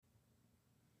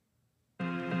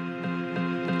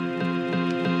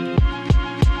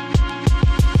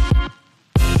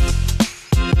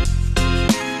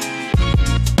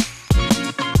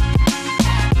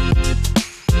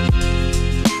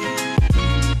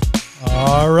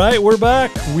All right, we're back.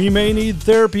 We May Need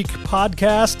Therapy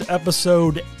podcast,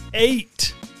 episode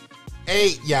 8.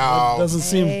 8, y'all. That doesn't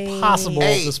seem possible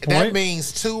at this point. That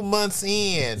means 2 months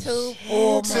in. 2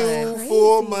 full months. 2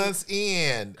 full months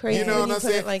in. Crazy you know what I'm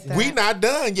saying? like we not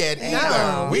done yet either.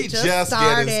 No, we just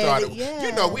getting started. Yeah.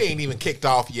 You know, we ain't even kicked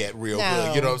off yet real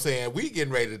good. You know what I'm saying? We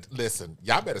getting ready to listen.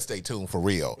 Y'all better stay tuned for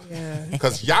real.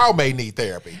 Because y'all may need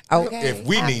therapy. Okay. If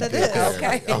we need this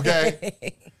therapy.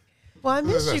 Okay. Well, I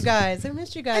missed you guys. I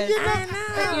missed you guys.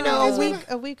 I know.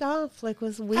 A week off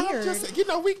was weird.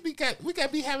 We got to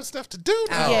be having stuff to do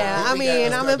now. Yeah, I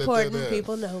mean, I'm important.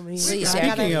 People know me.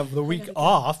 Speaking of the week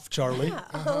off, Charlie,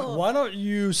 why don't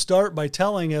you start by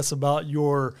telling us about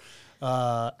your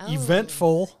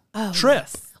eventful trip?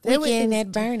 Weekend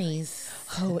at Bernie's.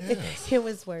 Oh, it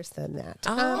was worse than that.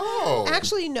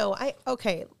 Actually, no.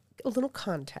 A little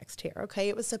context here, okay?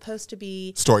 It was supposed to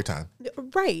be... Story time.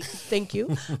 Right. Thank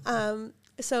you.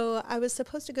 So I was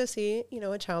supposed to go see,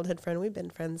 a childhood friend. We've been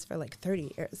friends for like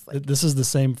 30 years. This is the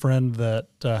same friend that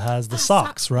has the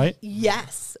socks, right?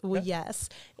 Yes. Yes.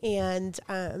 And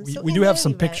we do have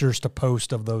some pictures to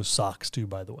post of those socks too,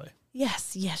 by the way.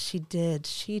 Yes, she did.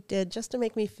 She did, just to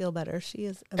make me feel better. She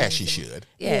is amazing. As she should.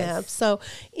 Yes. Yeah. So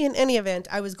in any event,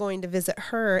 I was going to visit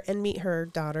her and meet her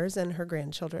daughters and her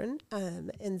grandchildren.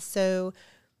 And so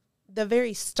the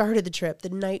very start of the trip,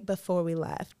 the night before we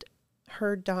left,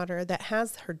 her daughter that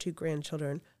has her 2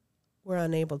 grandchildren were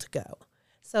unable to go.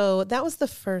 So that was the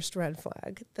first red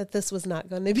flag that this was not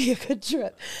going to be a good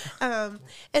trip.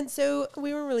 And so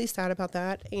we were really sad about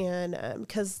that. And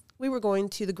because we were going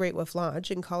to the Great Wolf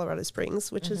Lodge in Colorado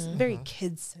Springs, which is very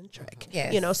kid-centric.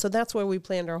 Yes. So that's where we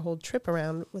planned our whole trip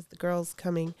around with the girls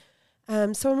coming.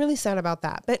 So I'm really sad about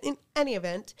that. But in any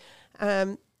event,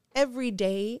 every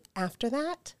day after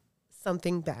that,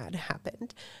 something bad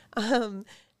happened.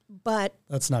 But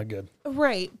that's not good.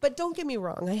 Right. But don't get me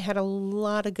wrong. I had a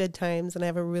lot of good times and I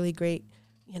have a really great,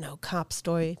 cop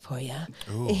story for you.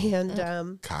 Ooh.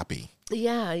 And Copy.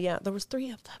 Yeah. There was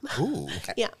 3 of them. Ooh.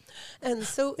 Yeah. And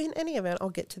so in any event, I'll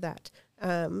get to that.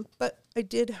 But I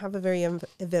did have a very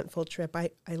eventful trip. I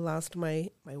lost my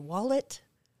wallet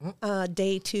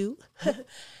day 2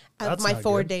 of my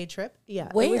 4-day trip. Yeah.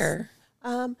 Where?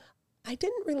 I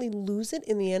didn't really lose it.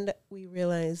 In the end, we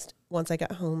realized once I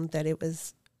got home that it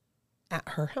was at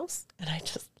her house, and I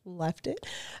just left it.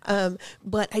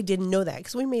 But I didn't know that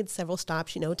because we made several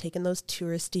stops, taking those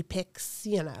touristy pics,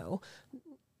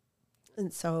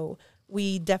 And so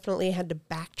we definitely had to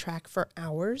backtrack for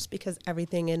hours because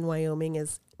everything in Wyoming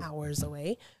is hours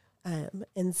away.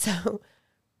 And so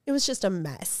it was just a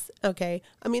mess, okay?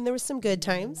 I mean, there were some good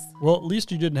times. Well, at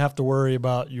least you didn't have to worry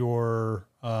about your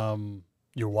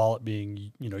wallet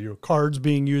being, your cards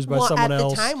being used by someone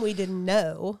else. At the time, we didn't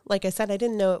know. Like I said, I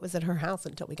didn't know it was at her house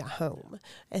until we got home.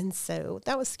 And so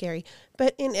that was scary.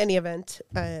 But in any event,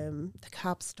 the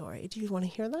cop story, do you want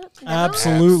to hear that?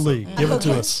 Absolutely. Give it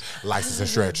to us. License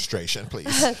and registration,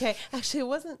 please. Okay. Actually, it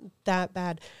wasn't that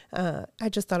bad. I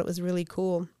just thought it was really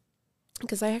cool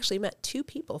because I actually met 2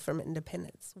 people from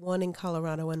Independence, one in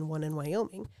Colorado and one in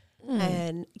Wyoming.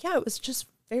 And yeah, it was just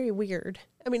very weird.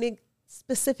 I mean,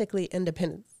 specifically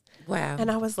Independence. Wow. And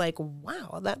I was like,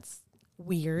 wow, that's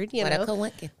weird, What a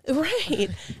coincidence. Right.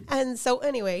 And so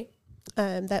anyway,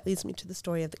 that leads me to the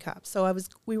story of the cop. So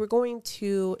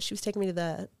she was taking me to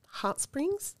the hot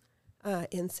springs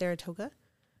in Saratoga,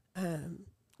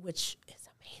 which is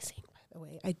amazing, by the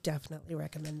way. I definitely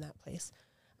recommend that place.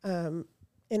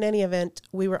 In any event,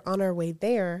 we were on our way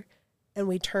there and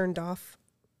we turned off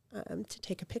to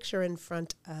take a picture in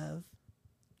front of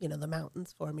the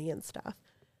mountains for me and stuff.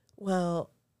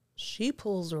 Well, she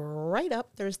pulls right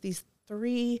up. There's these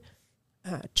 3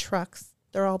 trucks.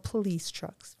 They're all police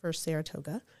trucks for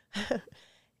Saratoga.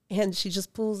 And she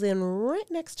just pulls in right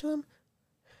next to them.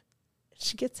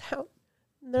 She gets out.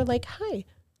 And they're like, hi,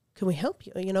 can we help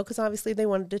you? Because obviously they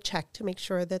wanted to check to make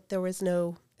sure that there was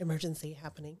no emergency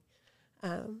happening.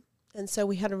 And so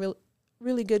we had a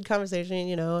really good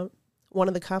conversation. One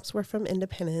of the cops were from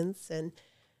Independence, and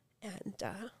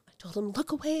I told him,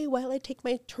 look away while I take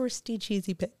my touristy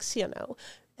cheesy pics,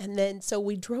 And then so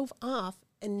we drove off,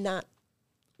 and not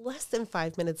less than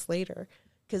 5 minutes later,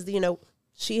 because,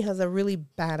 she has a really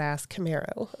badass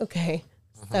Camaro, okay?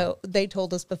 So they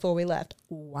told us before we left,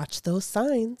 watch those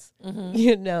signs,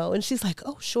 And she's like,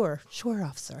 oh, sure,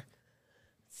 officer.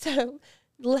 So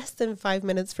less than 5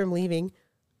 minutes from leaving,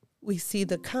 we see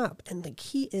the cop, and,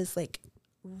 he is,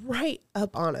 right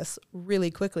up on us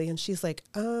really quickly. And she's like,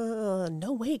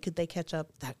 no way could they catch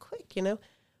up that quick,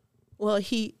 Well,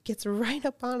 he gets right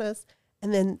up on us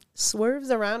and then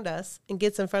swerves around us and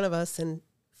gets in front of us and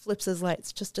flips his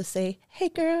lights just to say, "Hey,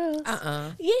 girls."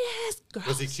 Yes, girls.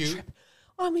 Was he cute? Trip.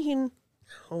 I mean,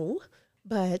 no,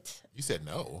 but You said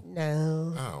no.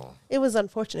 no. Oh. It was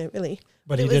unfortunate, really.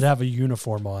 But he did have a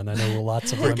uniform on. I know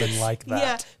lots of women like that.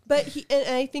 Yeah, but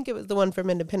and I think it was the one from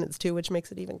Independence too, which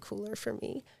makes it even cooler for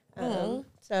me.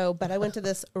 But I went to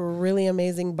this really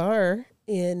amazing bar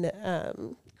in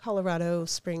Colorado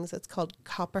Springs. It's called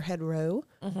Copperhead Row,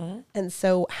 and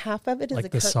so half of it is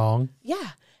Like the song? Yeah,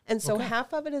 and so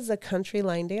half of it is a country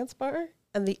line dance bar,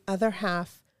 and the other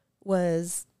half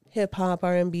was hip hop,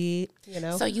 R&B.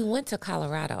 So you went to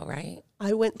Colorado, right?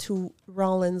 I went to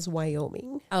Rawlins,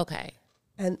 Wyoming. Okay.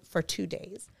 And for 2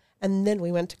 days. And then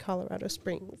we went to Colorado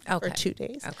Springs for 2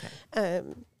 days. Okay.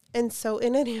 And so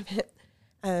in any event,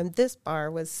 this bar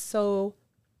was so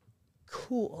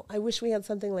cool. I wish we had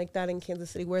something like that in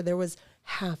Kansas City where there was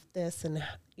half this and,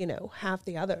 half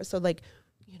the other. So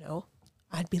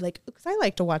I'd be like, because I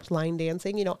like to watch line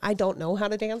dancing. I don't know how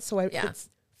to dance. So it's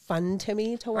fun to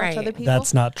me to watch other people.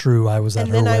 That's not true. I was at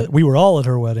her wedding. We were all at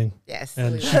her wedding. Yes.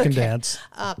 And she can dance.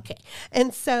 Okay.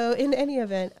 And so in any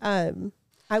event,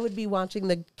 I would be watching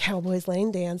the Cowboys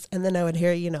line dance, and then I would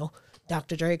hear,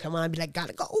 Dr. Dre come on. I'd be like,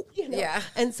 gotta go. Yeah.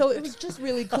 And so it was just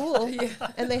really cool.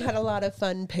 And they had a lot of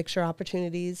fun picture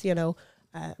opportunities,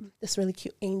 this really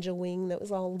cute angel wing that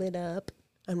was all lit up.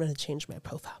 I'm going to change my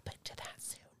profile pic to that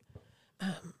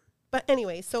soon. But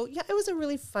anyway, so yeah, it was a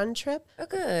really fun trip. Oh,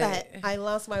 good. But I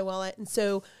lost my wallet. And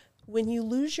so when you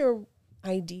lose your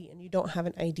ID and you don't have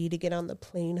an ID to get on the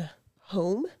plane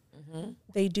home,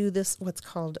 they do this, what's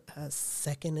called a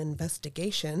second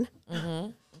investigation,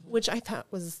 which I thought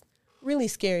was really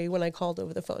scary when I called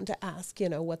over the phone to ask,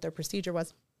 what their procedure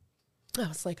was. I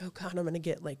was like, oh God, I'm going to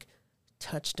get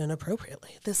touched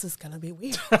inappropriately. This is going to be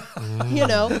weird,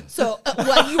 So,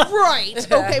 you're right.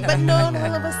 Okay. But no,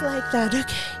 none of us like that.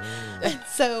 Okay. And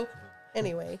so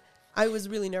anyway, I was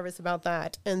really nervous about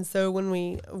that. And so when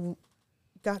we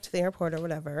got to the airport or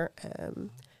whatever,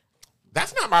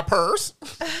 that's not my purse.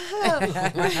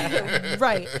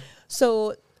 Right.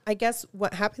 So I guess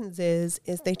what happens is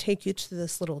they take you to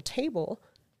this little table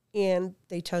and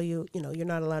they tell you, you're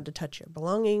not allowed to touch your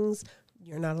belongings.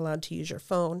 You're not allowed to use your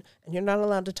phone, and you're not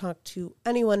allowed to talk to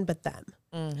anyone but them.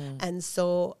 And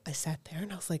so I sat there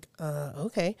and I was like,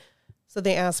 okay. So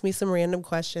they asked me some random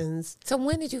questions. So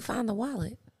when did you find the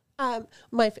wallet?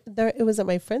 It was at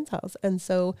my friend's house, and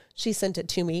so she sent it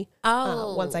to me.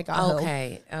 Once I got home.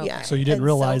 Okay. Yeah. So you didn't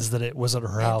realize that it was at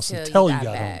her house until you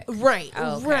got home. Right.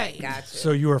 Okay, right. Gotcha.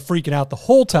 So you were freaking out the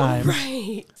whole time.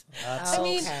 Right. I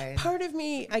mean, part of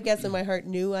me, I guess, in my heart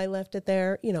knew I left it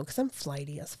there, because I'm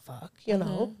flighty as fuck.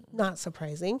 Not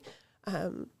surprising.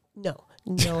 No,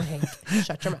 Hank,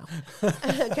 shut your mouth.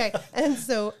 Okay. And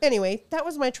so anyway, that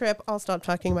was my trip. I'll stop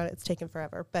talking about it. It's taken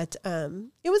forever, but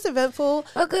it was eventful.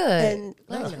 Oh, good. And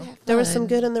there was some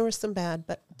good and there was some bad,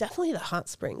 but definitely the hot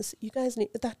springs. You guys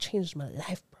that changed my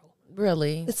life, bro.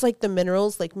 Really? It's like the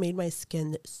minerals made my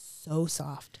skin so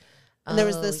soft. And there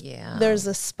was there's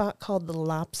a spot called the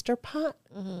Lobster Pot.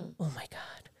 Oh my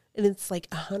God. And it's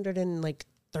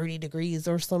 130 degrees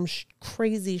or some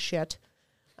crazy shit.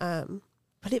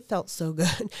 But it felt so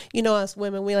good. Us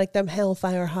women, we like them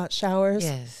hellfire hot showers.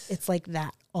 Yes. It's like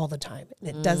that all the time. And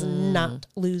it does not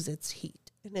lose its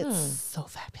heat. And it's so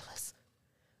fabulous.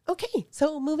 Okay,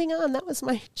 so moving on. That was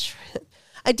my trip.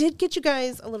 I did get you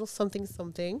guys a little something.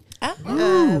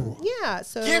 Yeah.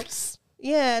 So Gifts.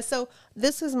 Yeah. So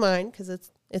this is mine because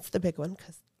it's the big one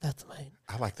because that's mine.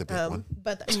 I like the big one.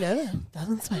 But no, that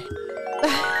one's mine.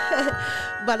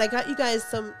 But I got you guys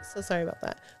so sorry about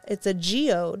that. It's a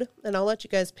geode, and I'll let you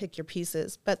guys pick your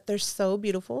pieces, but they're so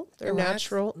beautiful. They're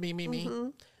natural. Me.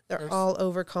 They're all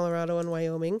over Colorado and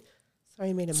Wyoming. Sorry,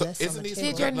 I made a mess on the table.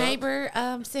 Did your neighbor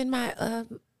send my...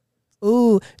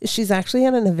 Ooh, she's actually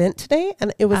at an event today,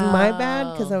 and it was my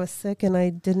bad because I was sick and I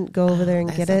didn't go over there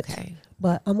and get it. Okay.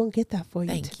 But I'm going to get that for you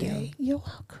Thank today. You're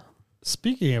welcome.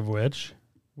 Speaking of which,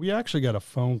 we actually got a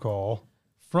phone call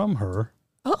from her.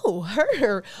 Oh,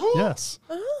 her. Yes.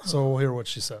 Oh. So we'll hear what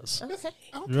she says. Okay.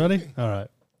 You ready? All right.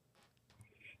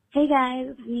 Hey guys,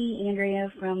 it's me,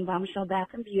 Andrea from Bombshell Bath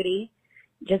and Beauty.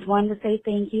 Just wanted to say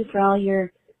thank you for all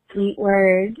your sweet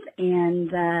words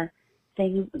and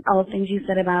all the things you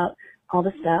said about all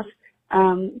the stuff.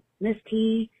 Miss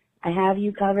T, I have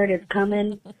you covered. It's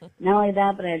coming. Not only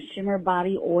that, but I have Shimmer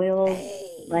Body Oil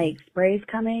sprays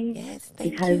coming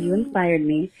because you inspired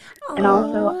me. Aww. And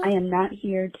also, I am not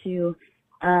here to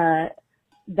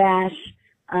bash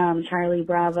Charlie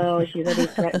Bravo. She's already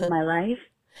threatened my life.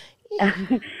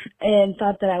 And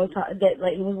thought that I was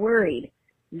was worried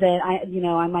that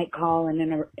I might call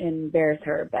and embarrass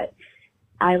her, but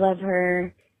I love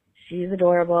her. She's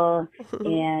adorable,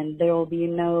 and there will be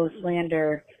no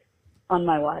slander on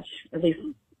my watch. At least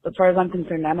as far as I'm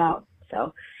concerned, I'm out.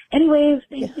 So anyways,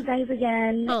 thank you guys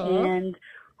again, and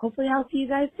hopefully I'll see you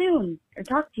guys soon or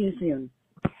talk to you soon.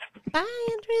 Bye,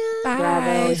 Andrea. Bye.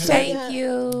 Bravo. Thank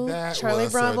you. That Charlie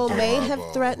was Bravo may have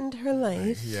adorable. threatened her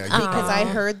life Yeah, because I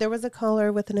heard there was a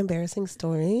caller with an embarrassing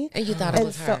story. And you thought it And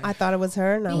was so her. I thought it was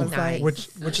her, and I Be was nice. like,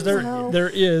 Which there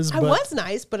is, I but was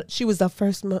nice, but she was the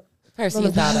first Person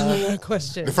you thought of.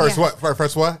 question. The first what?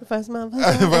 First what? First month.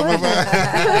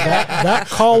 that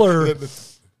caller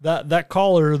that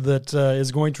caller that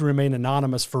is going to remain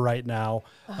anonymous for right now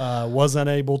was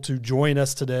unable to join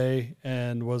us today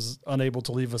and was unable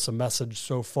to leave us a message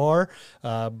so far.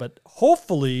 But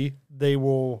hopefully they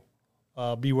will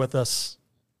be with us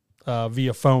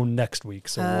via phone next week.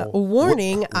 So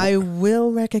Warning, I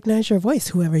will recognize your voice,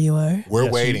 whoever you are. We're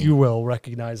yes, waiting. You will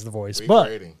recognize the voice. We're But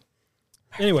waiting.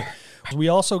 anyway, we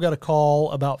also got a call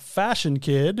about Fashion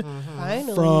Kid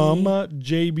Finally. from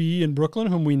JB in Brooklyn,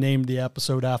 whom we named the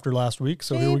episode after last week.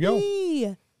 So here we go.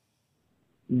 Hey.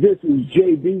 This is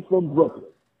JB from Brooklyn.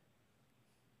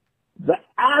 The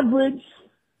average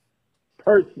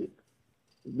person,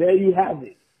 there you have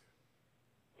it.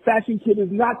 Fashion Kid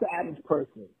is not the average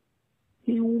person.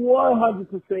 He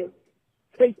 100%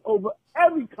 takes over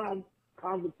every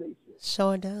conversation.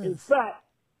 Sure In does. fact,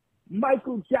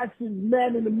 Michael Jackson's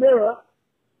Man in the Mirror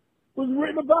was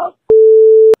written about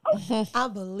I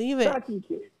believe it. Fashion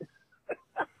Kid.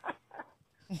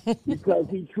 Because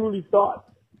he truly thought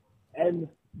and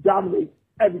dominates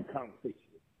every conversation.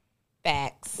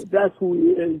 Facts. But that's who he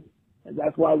is, and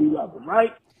that's why we love him,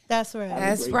 right? That's right.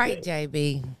 That's great right, day.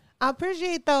 JB. I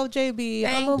appreciate though, JB.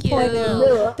 I'm Thank gonna point you.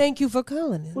 out. Thank you for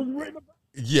calling Was in. written about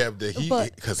Yeah,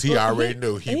 But- because he but already he-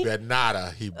 knew he he- bet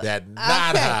nada. He bet Okay.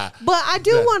 nada. But I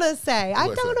do That- want to say, I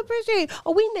What's don't that? appreciate.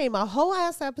 We name a whole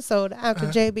ass episode after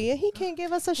JB, and he can't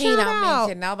give us a He shout don't out.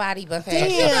 mention nobody but Damn.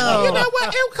 Fashion. You know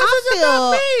what?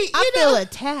 I feel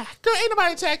attacked. Girl, ain't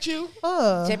nobody attacked you.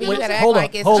 JB, you Wait, better act hold on,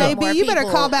 like it's hold on. some more JB, you better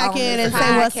people call back on in this and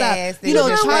say what's podcast up. than You know,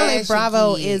 just Charlie Fashion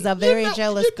Bravo Kid. is a very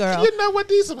jealous girl. You know what?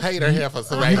 These some hater heifers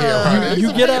right here. Right? You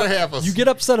These get some up. hater heifers. You get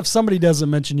upset if somebody doesn't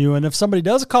mention you, and if somebody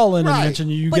does call in and Right. mention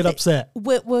you, you But get the- upset.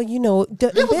 Well, you know, the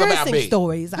This was about embarrassing me.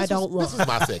 stories I This don't was, want. This is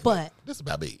my segment. But This is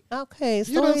about me. okay,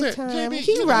 You know what story I'm saying? time. JB,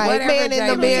 He you know, right, whatever, man in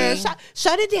the JB. mirror.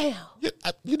 Shut it down.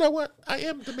 You know what? I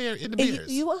am the mirror in the You,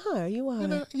 mirrors. you are. You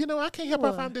are. You know, I can't help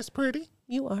if I'm this pretty.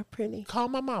 You are pretty. Call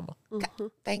my mama.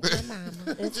 Thank you,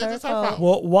 mama. It's Yeah, her it's her fault. fault.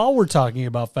 Well, while we're talking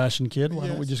about Fashion Kid, why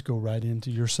don't we Yes. just go right into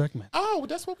your segment? Oh,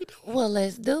 that's what we do. Well,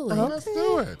 let's do it. Let's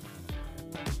do it.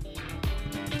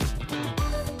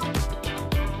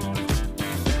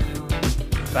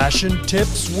 Fashion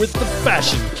tips with the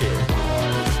Fashion Kid.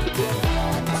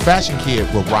 Fashion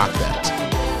Kid will rock that.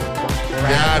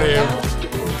 Got him.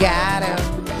 Got him.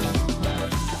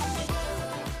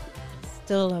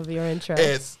 Still love your intro.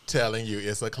 It's telling you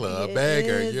it's a club It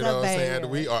banger. is You a know what I'm banger. saying?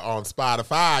 We are on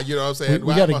Spotify. You know what I'm saying?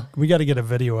 We gotta get a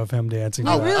video of him dancing.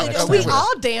 Oh, to really, that. okay. we with it.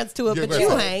 all dance to it, Yeah, but with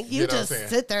you, it. Hank, you You know what just I'm saying?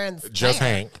 sit there and Just stare.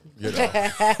 Hank. You know. Just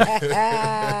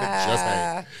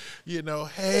Hank. You know,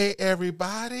 hey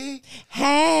everybody.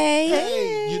 Hey.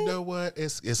 Hey, you know what?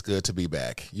 It's good to be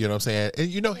back. You know what I'm saying? And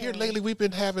you know, here lately we've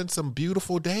been having some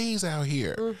beautiful days out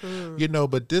here. You know,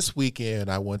 but this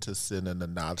weekend I want to send an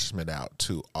acknowledgement out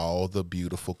to all the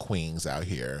beautiful queens out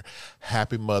here.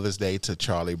 Happy Mother's Day to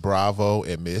Charlie Bravo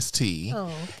and Miss T.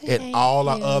 Oh, and all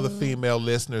our other female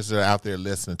listeners that are out there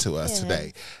listening to us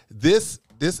today. This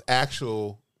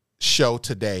actual show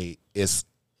today is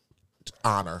to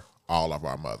honor all of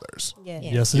our mothers. Yeah.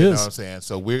 Yes, it You know is. what I'm saying?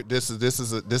 So this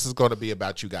is going to be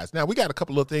about you guys. Now we got a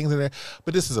couple of things in there,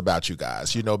 but this is about you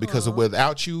guys. You know, because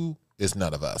without you, it's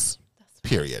none of us.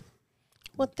 Period.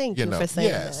 Well, thank You you know, for saying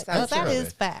yes, that. 'Cause that absolutely.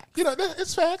 is fact. You know,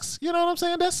 it's facts. You know what I'm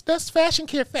saying? That's Fashion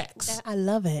Kid facts. I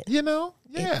love it. You know,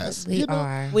 yes. We you know,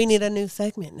 are. We need a new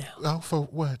segment now. Oh, for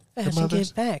what? The Fashion Kid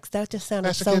mothers? Facts. That just sounded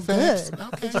Fashion so Kid Facts? good.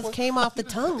 Okay, It just well- came off the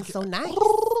tongue so nice.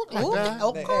 Ooh, that.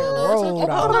 okay. Rolled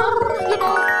off. You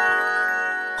know,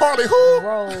 Carly who?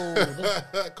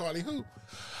 Rolled. Carly who?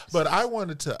 But I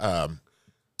wanted to,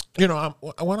 you know,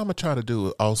 what I'm gonna try to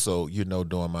do also, you know,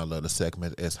 during my little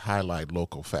segment is highlight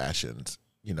local fashions.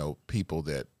 You know, people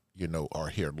that you know are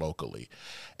here locally,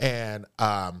 and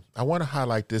I want to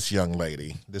highlight this young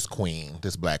lady, this queen,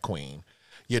 this black queen.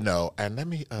 You know, and let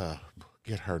me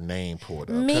get her name pulled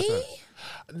up. Me?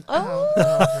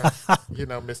 You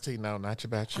know, Miss T, no, not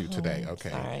about you today. Okay.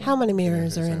 Sorry. How many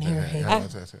mirrors are in here, Hank?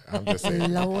 I'm just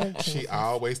saying. Lord She Jesus.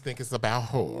 always think it's about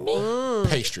her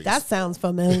pastries. That sounds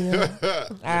familiar.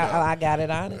 I got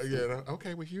it honest. yeah.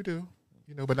 Okay, well you do.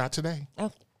 You know, but not today.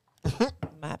 Oh.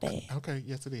 My bad. Okay,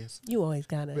 yes, it is. You always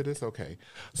got But it. it's okay.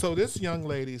 So this young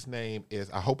lady's name is,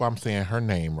 I hope I'm saying her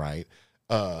name right.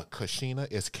 Kashina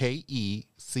is Kechena.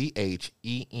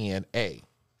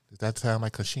 Does that sound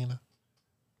like Kashina?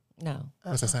 No.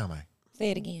 What's that sound like?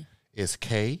 Say it again. It's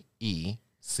Kechena.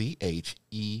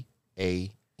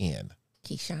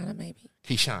 Keshana, maybe.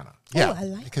 Kishana. Yeah. I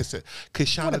like because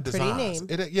Kishana What a pretty Designs.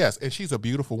 name. Yes, and she's a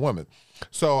beautiful woman.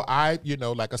 So I,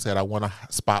 like I said, I want to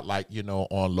spotlight,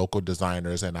 on local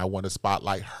designers, and I want to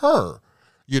spotlight her,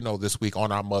 this week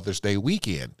on our Mother's Day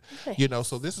weekend. Nice.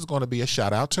 So this is going to be a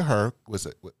shout out to her. Was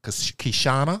it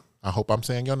Kishana? I hope I'm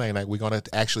saying your name. Like, we're going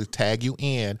to actually tag you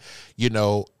in,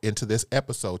 into this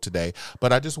episode today.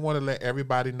 But I just want to let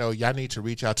everybody know, y'all need to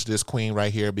reach out to this queen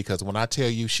right here, because when I tell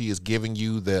you she is giving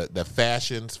you the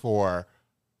fashions for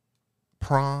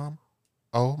prom,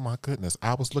 oh my goodness.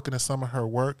 I was looking at some of her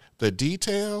work, the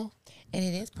detail. And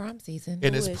it is prom season.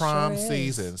 And it's it prom sure is.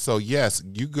 season. So yes,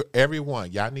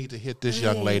 everyone, y'all need to hit this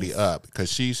young lady Yes. up,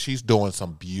 because she's doing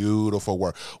some beautiful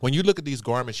work. When you look at these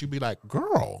garments, you be like,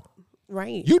 girl,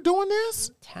 Right. you doing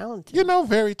this? Talented.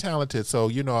 Very talented. So,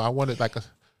 I wanted like a.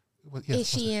 Well, yes, Is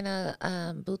she in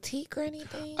a boutique or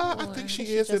anything? I or- think she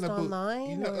she is in just a boutique.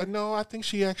 online, or- No, I think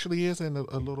she actually is in a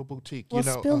little boutique. Well,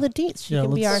 spill the deets. She yeah,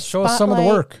 can be our let's show us some of the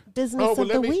spotlight work. business Oh, of well,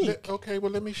 the week.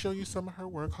 let me show you some of her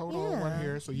work. Hold on right Yeah.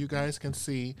 here so you guys can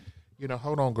see.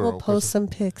 Hold on, girl. We'll post some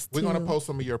pics We're too. gonna post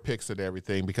some of your pics and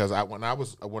everything, because when I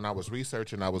was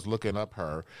researching, I was looking up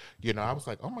her. I was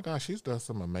like, oh my gosh, she's done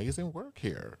some amazing work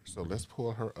here. So let's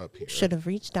pull her up here. Should have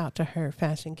reached out to her,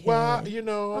 Fashion Kid. Well,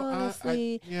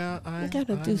 honestly, I we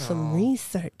gotta do some know.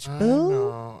 research, I boo.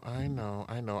 know.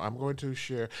 I'm going to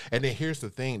share. And then here's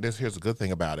the thing. Here's the good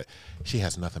thing about it. She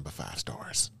has nothing but 5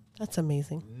 stars. That's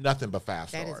amazing. Nothing but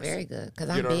 5 That stars. is very good because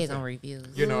You I'm know what I'm big saying? on reviews.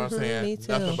 You know what I'm saying? me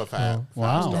too. Nothing but five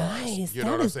Wow. stars. Nice. You know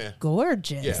That what I'm is saying?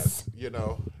 gorgeous. Yes.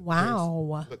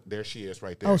 Wow. Look, there she is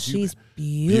right there. Oh, You- she's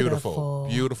beautiful.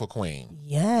 Beautiful queen.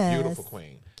 Yes. Beautiful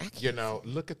queen.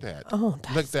 Look at that. Oh, look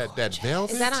that's that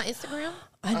velvet. Is that on Instagram?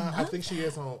 I think she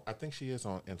is on. I think she is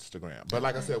on Instagram. But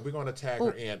like I said, we're going to tag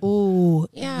her in. Ooh.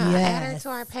 Yeah, add her yes. to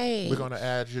our page. We're going to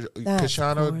add you, That's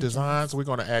Kashana gorgeous. Designs. We're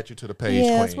going to add you to the page.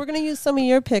 Yes, queen. we're gonna use some of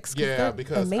your pics. Yeah, they're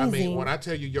because amazing. when I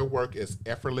tell you your work is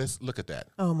effortless, look at that.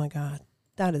 Oh my God,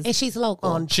 that is. And she's local.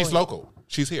 On She's point. local.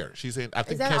 She's here. She's in. I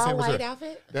think Is that Cassie all was white her.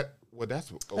 outfit? That's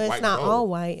a It's white not gold. all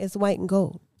white. It's white and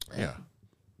gold. Yeah.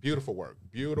 Beautiful work.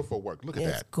 Beautiful work. Look at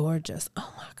It's that. gorgeous.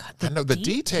 Oh my God. I know the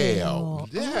detail. Oh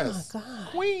Yes. my God.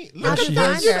 Queen. How'd Look you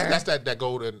at find that. her? That's that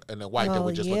gold and the white that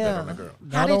we Oh, just looked at on the yeah. girl.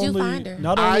 How did you find her?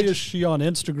 Not only is she on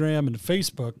Instagram and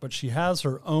Facebook, but she has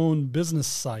her own business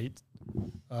site,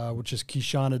 which is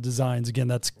Keshena Designs. Again,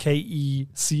 that's Kechena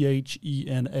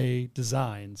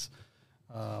Designs.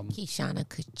 Keshena,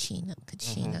 Kachina.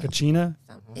 Kachina.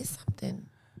 It's something.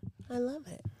 I love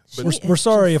it. We're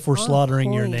sorry if we're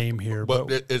slaughtering your name here, But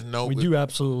but there's no. we do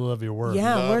absolutely love your work.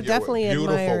 Yeah, love we're your definitely work.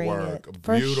 Beautiful admiring work. it.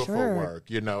 For Beautiful sure. work.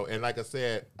 And like I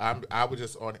said, I was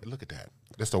just on. Look at that.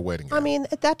 That's a wedding gown. I mean,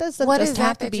 that doesn't What just is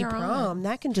have that to that be you're on? prom.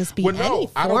 That can just be well, any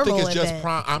no, I formal don't think it's just event.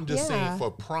 prom. I'm just saying Yeah.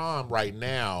 for prom right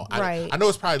now. Right. I know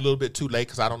it's probably a little bit too late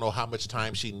because I don't know how much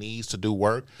time she needs to do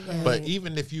work. But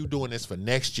even if you doing this for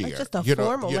next year, just a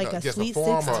formal, like a just sweet a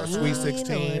formal or a 16 sweet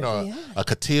 16 or yeah. a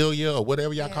cotillia or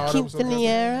whatever y'all call them.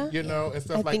 Quinceañera. And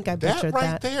stuff I like think I that. butchered Right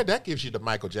that. there, that gives you the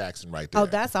Michael Jackson right there. Oh,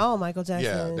 that's all Michael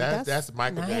Jackson. yeah, that's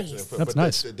Michael nice. Jackson. That's but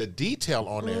nice. The detail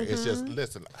on there is just Mm-hmm.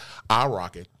 listen. I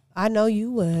rock it. I know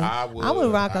you would. I would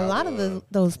would, rock a I lot would. of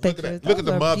those Look at pictures. that. Look at Those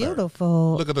the are mother.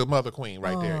 beautiful. Look at the mother queen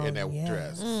right there in that Oh, yes.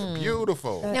 dress.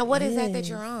 Beautiful. Now, what is that is.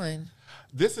 you're on?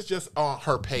 This is just on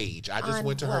her page. I just On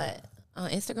went to her. what? On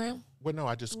Instagram? Well, no,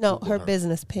 I just No, Googled her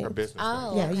business page. Her business. Oh,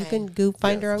 page. Yeah, you okay. can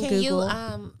find her on Can Google.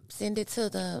 you send it to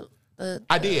the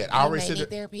I did. I already Lady sent it.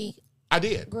 Therapy I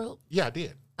did. group? Yeah, I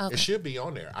did. Okay. It should be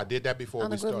on there. I did that before On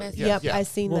we the group started. message? Yep, I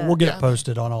seen that. We'll get it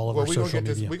posted on all of Well, our we're gonna social get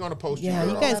this. media. We're gonna post. Yeah,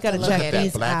 you you guys got to look check at that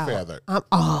these black out. feather.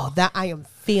 That I am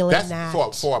feeling That's that.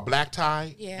 for a black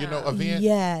tie. Yeah. Event.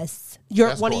 Yes,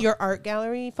 That's one cool. of your art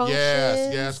gallery functions.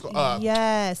 Yes.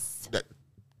 Yes. That,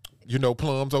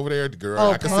 Plum's over there, girl.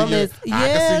 Oh, I can Plum see you. is- I can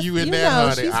yes, see you in you there, know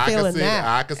honey. she's I can feeling see. that.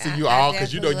 I can see you I all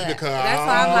because you know you can definitely come. would. That's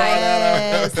why I'm like,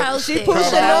 Yes. post She it. pushing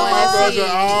I them wanna up. see.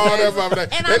 all that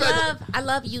stuff. And They like- I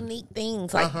love unique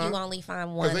things. Like you only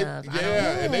find one They- of.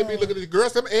 and they be looking at the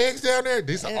girls. Some eggs down there.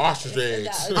 These are ostrich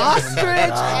eggs. Ostrich.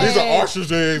 These are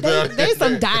ostrich eggs. down There's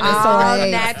some there. dinosaur All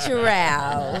eggs.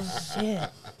 natural. Shit.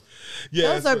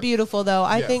 Those are beautiful, though.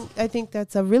 I Yes. think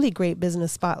that's a really great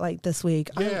business spotlight this week.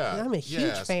 Yeah, I'm a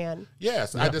huge fan.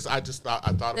 Yes, I just thought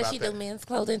Does about she that. do men's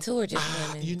clothing too, or just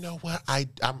women? You know what? I'm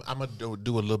gonna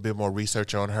do a little bit more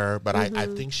research on her, but I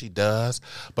Mm-hmm. think she does.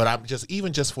 But I'm just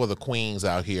for the queens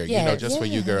out here, you know, Yes. just for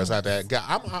you girls out there.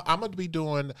 I'm gonna be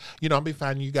doing, you know, I'm gonna be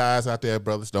finding you guys out there,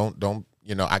 brothers. Don't,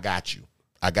 you know, I got you.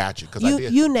 Because I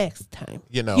did. You next time.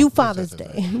 You know, you Father's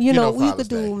Day. You know, we Father's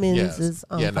could do Day. men's Yes.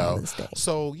 on You know. Father's Day.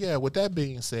 So yeah, with that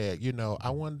being said, you know,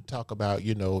 I want to talk about,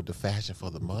 you know, the fashion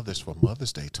for the mothers for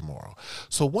Mother's Day tomorrow.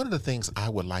 So one of the things I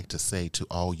would like to say to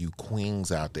all you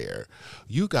queens out there,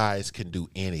 you guys can do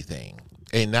anything,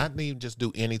 and not even just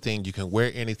do anything. You can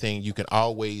wear anything. You can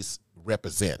always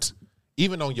represent.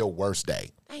 Even on your worst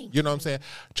day. You know what I'm saying?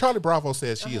 Charlie Bravo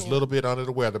says she is a little bit under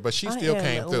the weather, but she still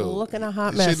came through. Looking a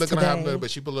hot mess She's looking a hot today. mess,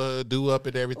 but she put a do up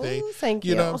and everything. Ooh, thank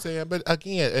You know you. what I'm saying? But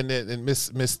again, and then and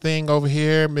Miss Thing over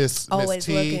here, Miss Always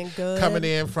T, looking good. coming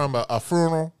in from a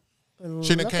funeral.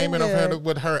 She done came in Looking over here good.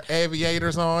 with her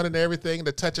aviators on and everything,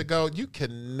 the touch of gold. You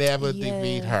can never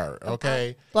defeat her,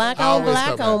 okay? Black on Always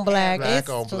black come on back. black. Black It's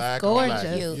on just black on black.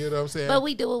 gorgeous. You know what I'm saying? But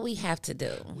we do what we have to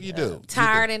do. You do.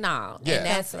 Tired and all.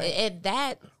 Yeah. And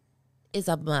that is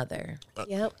a mother.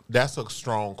 Yep. That's a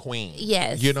strong queen.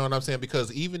 Yes. You know what I'm saying? Because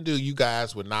even though you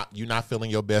guys you're not feeling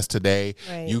your best today,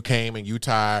 Right. you came and you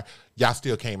tired, y'all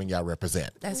still came and y'all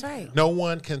represent. That's right. No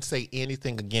one can say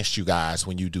anything against you guys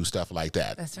when you do stuff like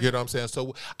that. That's You know what I'm saying?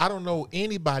 So I don't know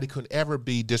anybody could ever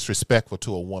be disrespectful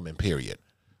to a woman, period,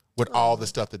 with all the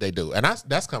stuff that they do. And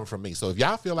that's coming from me. So if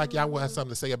y'all feel like y'all want something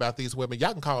to say about these women,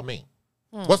 y'all can call me.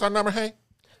 What's our number, hey?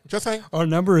 Just say. Our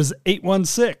number is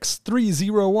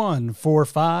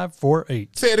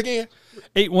 816-301-4548. Say it again.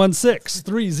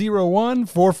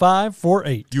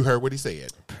 816-301-4548. You heard what he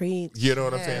said. Preach. You know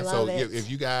what I'm saying? So love it. if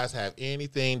you guys have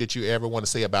anything that you ever want to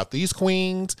say about these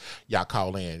queens, y'all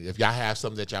call in. If y'all have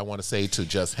something that y'all want to say to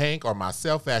Just Hank or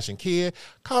myself, Fashion Kid,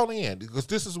 call in, because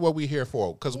this is what we're here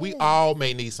for. Because we all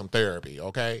may need some therapy,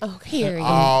 okay? Period.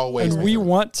 Always. And we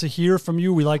want to hear from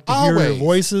you. We like to hear your Always.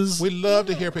 voices. We love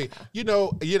to hear people. You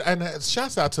know, and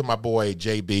shouts out to my boy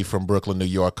JB from Brooklyn, New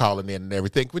York, calling in and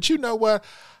everything. But you know what?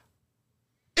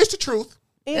 It's the truth.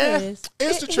 It is.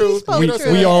 It's the He truth. spoke You know truth. what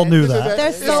I'm saying? We all knew It's- that.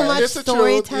 There's so much it's the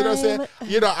story truth, You know what I'm saying? time.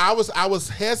 You know, I was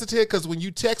hesitant because when you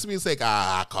text me and say,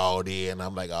 I called in,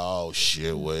 I'm like, oh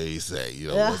shit, what he say? You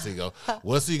know,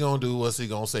 what's he gonna do? What's he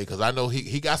gonna say? Because I know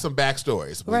he got some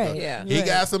backstories. Right. Yeah. He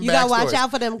got some. You gotta watch backstories. out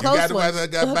for them You close gotta watch ones.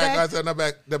 out- got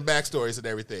Okay. them backstories and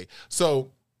everything. So.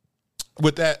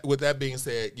 With that being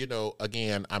said, you know,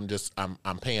 again, I'm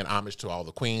paying homage to all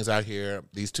the queens out here.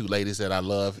 These two ladies that I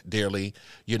love dearly,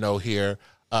 you know, here.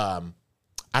 I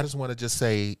just want to just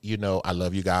say, you know, I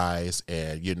love you guys,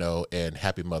 and you know, and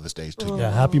happy Mother's Day to you.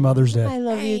 Yeah, happy Mother's Day. I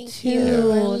love you Thank too. you.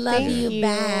 Love Thank you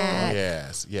back.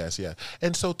 Yes.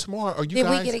 And so tomorrow, are you Did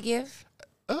guys? we get a gift?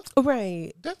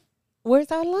 Right. That-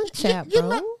 Where's our lunch at, you bro?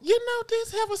 know,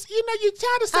 these have us. You know, you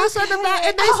try to say something about,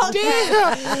 and they Okay. still,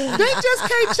 they just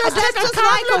can't just That's take just a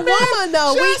like a compliment. woman,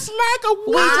 though. Just like a We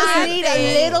woman. just need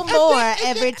a little more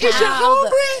every Is you time.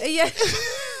 hungry? Yeah.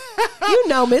 You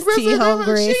know Miss T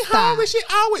hungry. She Stop. hungry. She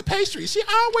always pastry. She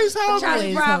always hungry.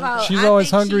 Charlie Always Bravo. She's I always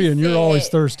think hungry she and you're said- always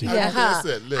thirsty. Yeah.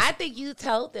 Listen. I think you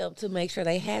told them to make sure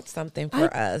they had something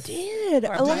for us. Did.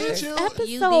 For Last you? episode,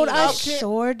 You did. I Okay.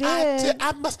 sure did.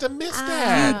 I must have missed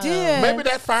that. You did. Maybe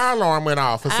that fire alarm went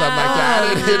off or something like that. I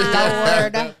didn't hear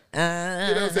that. Lord. You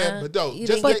know what I'm saying? But no, You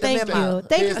just But get thank the memo. you.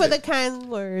 Thank you Here's for the it. kind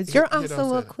words. You're You know also what a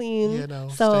I'm saying? queen. You know,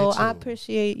 so stay I tuned.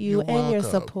 appreciate you You're and your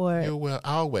welcome. support. You're well,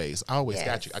 always Yes.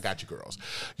 got you. I got you, girls.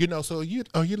 You know, so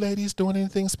are you ladies doing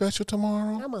anything special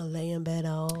tomorrow? I'm gonna lay in bed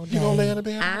all day. You gonna lay in the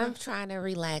bed? I'm trying to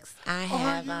relax. I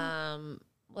have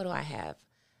what do I have?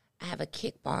 I have a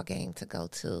kickball game to go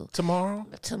to tomorrow?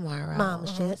 tomorrow. Mom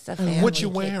shit. It's a What you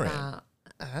family wearing? kickball.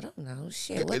 I don't know.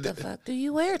 Shit, what the fuck do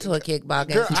you wear to a kickball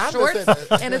game? Girl, I'm Shorts just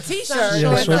saying- and a t-shirt.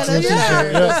 Yeah, shorts and a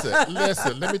t-shirt. Yeah.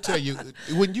 Listen. Let me tell you,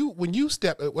 when you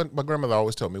step, when my grandmother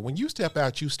always told me, when you step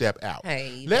out, you step out.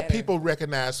 Hey, you Let better. people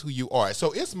recognize who you are.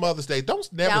 So it's Mother's Day.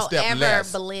 Don't never Don't step ever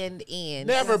less. blend in.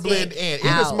 Never Sit blend in. It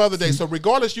is out. Mother's Day. So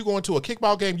regardless, you going to a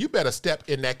kickball game, you better step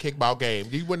in that kickball game.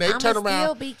 When they I'ma turn around,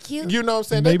 still be cute. you know what I'm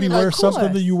saying? They Maybe be wear like, something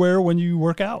course. that you wear when you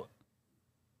work out.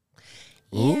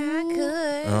 Yeah, I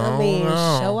could. I mean,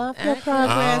 no. show off your I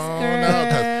progress, don't know,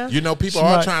 'cause, girl. you know, people She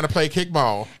are might- trying to play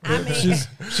kickball. I mean,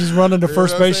 She's running to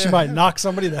first know what I'm base. She saying? might knock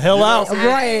somebody the hell out.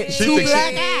 Right. She Two thinks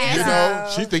black she, eyes. you know,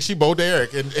 she thinks she Bo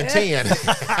Derek and 10.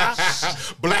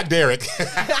 Black Derek.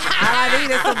 I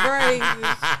needed some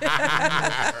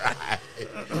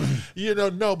brains.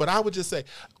 No, but I would just say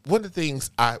one of the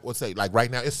things I would say, like right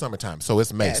now it's summertime, so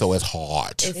it's May, Yes. so it's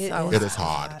hot. It's so It is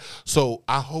hot. So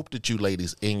I hope that you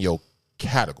ladies in your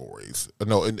categories,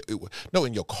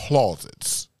 in your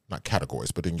closets, not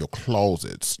categories, but in your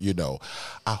closets,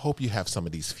 I hope you have some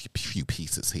of these few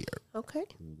pieces here. Okay.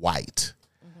 White,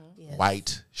 Yes.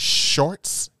 white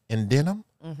shorts and denim,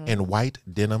 and white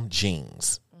denim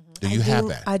jeans. Do you have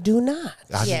that? I do not.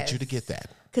 I Yes. need you to get that.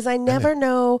 Because I never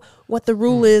know what the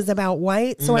rule is about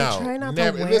white, so I try not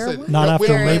never. to wear Listen, white. Not no, after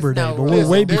there is Labor Day, no but rule. we're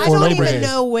way Listen, I before don't Labor even Day.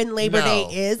 know when Labor Day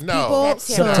is, no. people.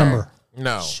 September.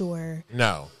 No. Sure.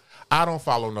 No. I don't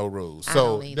follow no rules. I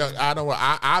So don't either. I don't.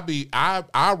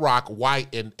 I rock white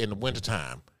in the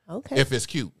wintertime Okay. if it's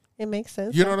cute. It makes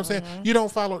sense. You know what I'm saying? You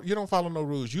don't follow no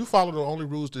rules. You follow the only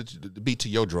rules that beat to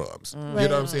your drums. You know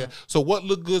what I'm saying? So what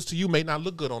look good to you may not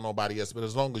look good on nobody else, but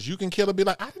as long as you can kill it, be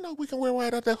like, I didn't know we can wear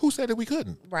white out there. Who said that we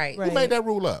couldn't? Right. Who made that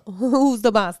rule up? Who's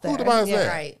the boss there? Who the boss Yeah. there?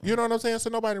 Right. You know what I'm saying?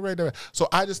 So nobody read that. So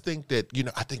I just think that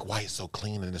I think white is so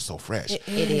clean and it's so fresh. It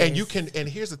And is. you can. And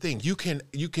here's the thing: you can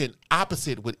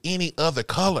opposite with any other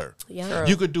color. Yeah. True.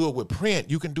 You could do it with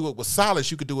print. You can do it with solids.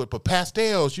 You could do it with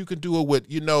pastels. You can do it with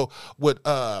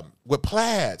with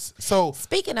plaids. So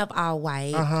Speaking of all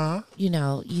white, Uh-huh.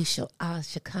 you should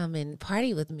come and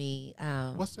party with me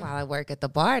What's that? while I work at the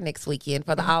bar next weekend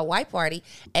for the all white party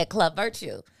at Club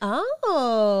Virtue.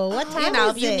 Oh, what time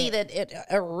If is you it? need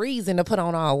a reason to put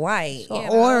on all white,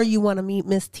 Or you want to meet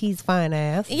Miss T's fine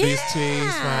ass. These teas,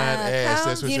 fine ass. come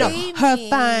That's what You you know, see her me.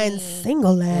 fine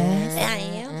single ass. I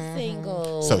am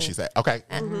single. So she said, okay.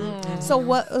 So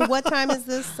what time is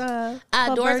this?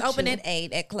 Club doors Virtue? open at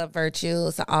 8 at Club Virtue.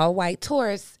 It's an all white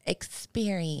tourist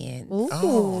experience. Ooh,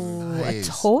 Oh, nice.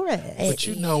 a tourist. But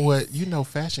you know what?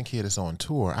 Fashion Kid is on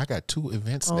tour. I got 2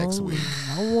 events next week.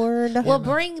 Lord. Well,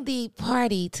 bring the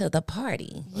party to the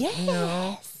party.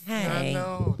 Yes. I Hey.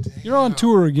 know. You're on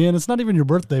tour again. It's not even your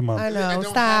birthday month. I I know. don't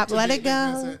have Stop. to Let be- it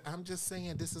go. listen, I'm just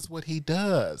saying this is what he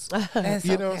does. That's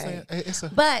You know what I'm okay. saying? It's a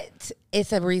But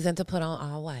it's a reason to put on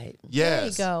all white.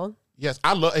 yes. There you go. Yes,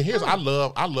 I love. And here's I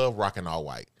love rocking all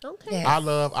white. Okay. Yes.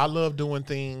 I love doing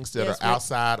things that Yes, are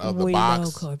outside of the we know,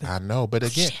 box. Corbin. I know, but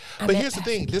again, but here's the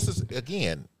thing. This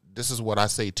is what I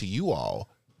say to you all.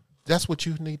 That's what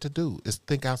you need to do is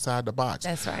think outside the box.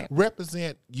 That's right.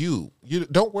 Represent you. You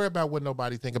don't worry about what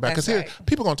nobody think about because That's here right.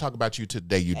 people gonna talk about you till the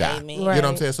day you die. Amen. You know what I'm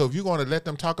Right. saying? So if you're gonna let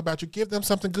them talk about you, give them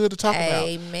something good to talk about.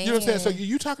 You know what I'm saying? So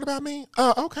you talking about me?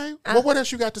 Okay. Well, what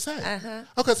else you got to say?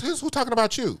 Okay. So who's talking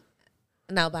about you?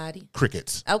 Nobody.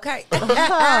 Crickets. Okay. Nobody.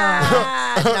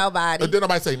 Then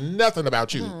nobody say nothing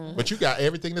about you, but you got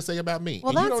everything to say about me.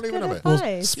 Well, and you that's don't even good know it. Well,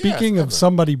 advice. speaking Yes, of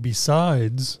somebody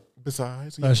besides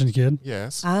Besides, Fashion Kid,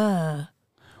 yes.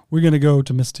 we're going to go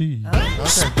to Miss T. Okay.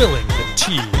 Spilling the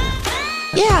tea.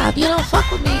 Yeah, if you don't fuck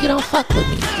with me, you don't fuck with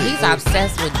me. He's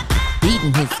obsessed with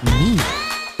beating his meat.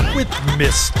 With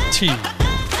Miss T.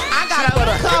 I got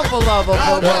a couple of them.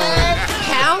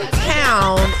 Pound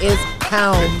Town is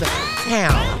Pound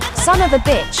Town. Son of a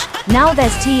bitch. Now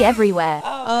there's tea everywhere.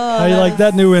 How you like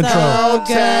that new intro? Pound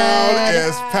Town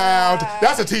is pound.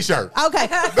 That's a T-shirt. Okay.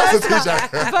 That's a T-shirt.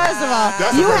 First of all,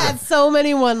 That's you a had so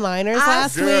many one-liners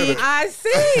last Good. week. I see.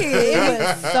 It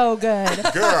was so good.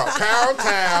 Girl, Pound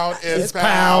Town is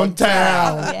Pound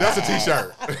Town. That's a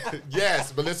T-shirt.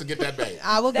 Yes, Melissa, get that bag.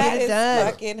 I will That get it is done.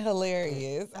 fucking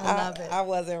hilarious. I love it. I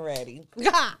wasn't ready.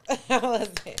 I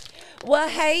wasn't. Well,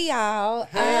 hey, y'all.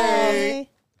 Hey.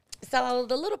 So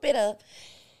the little bit of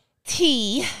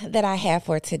tea that I have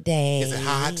for today Is it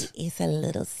hot? is a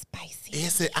little spicy.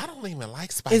 Is it? I don't even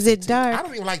like spicy. Is it tea. dark? I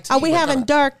don't even like tea. Are we but having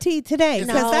dark tea today?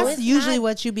 Because No, that's it's usually not.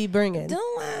 what you be bringing. Do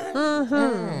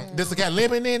I? Does it got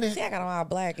lemon in it? See, I got them all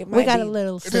black. It We might got be, a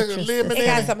little There's citrus. lemon It in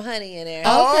got it. some honey in there.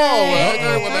 Oh,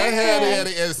 Okay. well, that had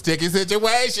it. It's a sticky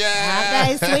situation.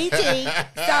 Okay, sweet tea.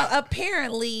 So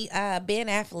apparently, Ben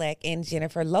Affleck and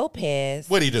Jennifer Lopez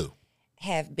What'd he do?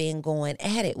 have been going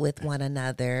at it with one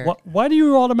another. Why do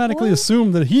you automatically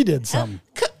assume that he did something?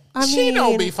 She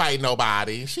don't be fighting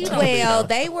nobody. She don't be Well, no-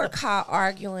 they were caught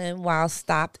arguing while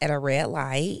stopped at a red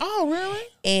light. Oh, really?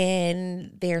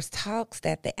 And there's talks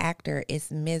that the actor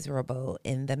is miserable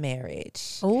in the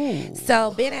marriage. Ooh.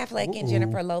 So Ben Affleck and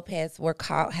Jennifer Lopez were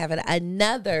caught having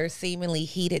another seemingly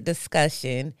heated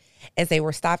discussion as they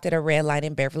were stopped at a red light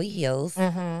in Beverly Hills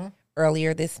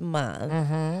earlier this month.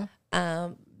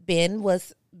 Ben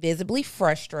was visibly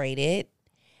frustrated.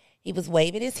 He was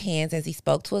waving his hands as he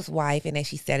spoke to his wife and as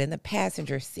she sat in the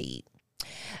passenger seat.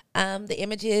 The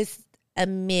images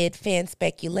amid fan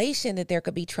speculation that there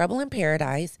could be trouble in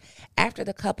paradise after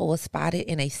the couple was spotted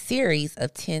in a series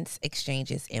of tense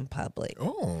exchanges in public.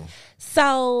 Oh.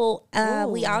 So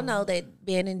we all know that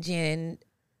Ben and Jen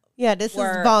Yeah, this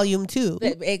were- is volume 2.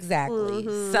 Exactly.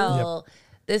 So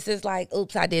this is like,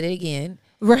 oops, I did it again.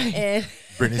 Right. And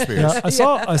Britney Spears.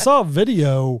 Yeah, I saw a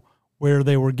video where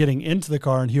they were getting into the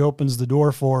car and he opens the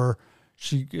door for her.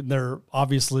 They're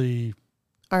obviously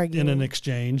Arguing. in an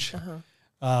exchange.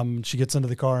 She gets into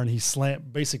the car and he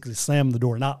basically slammed the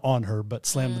door, not on her, but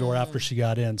slammed the door after she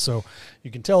got in. So you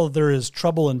can tell that there is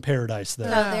trouble in paradise there.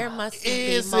 so there must be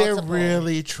Is there multiple.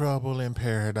 really trouble in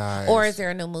paradise? Or is there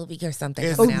a new movie or something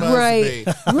It coming must out? Right.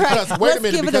 be. Right. Because, wait a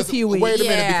minute. Give it a few weeks. Wait a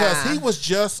minute. Yeah. Because he was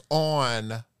just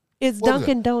on. It's what was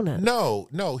Dunkin' it? Donuts.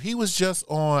 No. He was just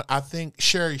on, I think,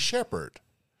 Sherry Shepherd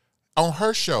on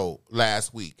her show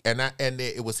last week. And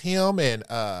it was him and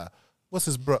what's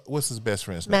his best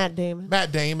friend's name? Matt Damon.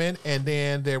 Matt Damon. And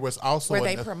then there was also Were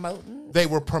they promoting? They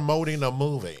were promoting a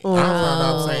movie. That's what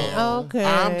I'm saying. Okay.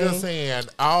 I'm just saying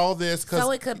all this because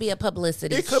So it could be a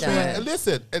publicity it could stunt. be.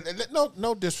 Listen,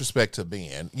 no disrespect to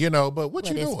Ben, but what But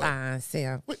you it's doing? fine,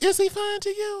 Sam. Is he fine to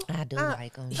you? I do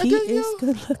like him. He do is you?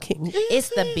 good looking. It's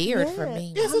the beard for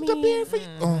me. Is it the beard for you?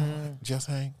 Oh, just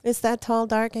hang. It's that tall,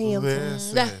 dark, handsome.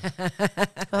 Listen.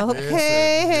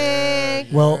 Okay.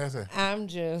 Well, Listen. I'm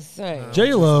just saying.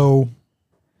 J-Lo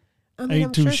I mean, I'm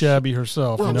ain't too sure shabby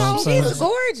herself. You know what I'm no, saying? She's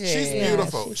gorgeous. She's Yeah,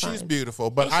 beautiful. she's She's fine. beautiful.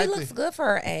 But And she I looks think good for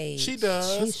her age. she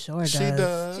does. She sure She does.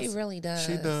 does. She really does.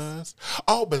 She does.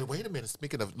 Oh, but wait a minute.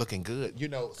 Speaking of looking good,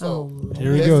 so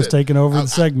Here he goes, taking over the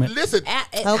segment. Listen. Okay,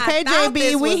 I thought JB,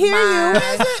 this we was hear you. mine. Is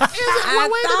it? Well,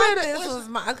 wait a I minute. thought this was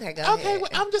my. Okay, go Okay, ahead. well,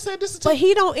 I'm just saying this is. But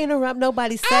he don't interrupt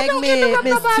nobody's I don't segment, interrupt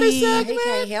Miss nobody's T. segment. He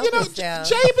can't help himself.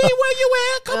 JB, where you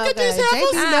at? Come get Okay, these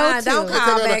heifers. JB know Don't too.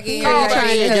 call Okay, back in call here back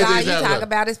in, because get all these you heifers. talk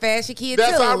about is fashion kid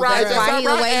That's too. all right. That's That's why all he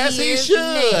the right. way As he he is should.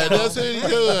 now. That's what he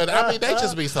should. I mean, they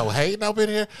just be so hating up in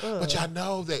here. But y'all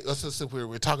know that since we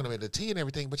were talking about the tea and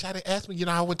everything, but y'all didn't ask me.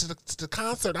 I went to the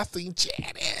concert. I seen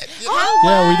Janet.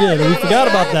 Yeah, we did. We forgot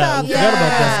about that. We forgot about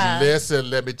that. Listen,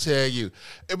 let me tell you.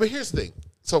 But here's the thing.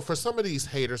 So for some of these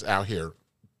haters out here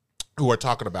who are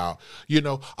talking about,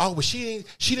 oh, but she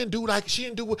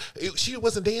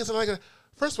wasn't dancing like a.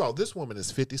 First of all, this woman is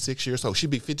 56 years old.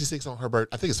 She'd be 56 on her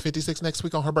birthday. I think it's 56 next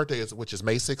week on her birthday, which is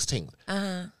May 16th.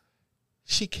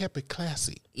 She kept it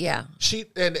classy. Yeah. She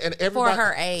and everybody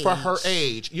her age. For her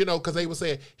age, because they were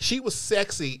saying she was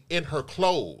sexy in her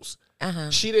clothes.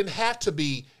 She didn't have to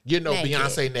be,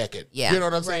 Beyonce naked. Yeah. You know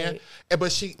what I'm saying? Right. And,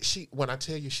 but she when I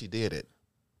tell you she did it.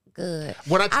 Good.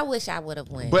 When I wish I would have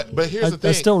went. But here's the I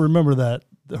thing. still remember that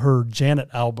her Janet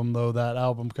album though. That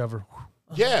album cover.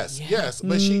 Yes.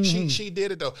 But she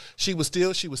did it though. She was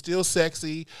still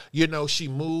sexy. She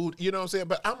moved. You know what I'm saying?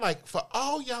 But I'm like, for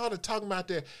all y'all to talking about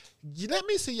that, let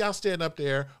me see y'all stand up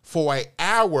there for an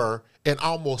hour and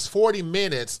almost 40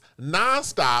 minutes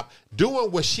nonstop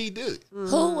doing what she did.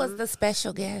 Who was the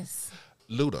special guest?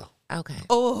 Luda. Okay.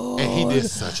 Oh, And he did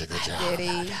such a good job. Did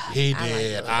he? He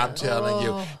did. I'm telling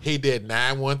you. He did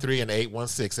 913 and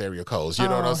 816 area codes. You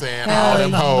know what I'm saying? hell All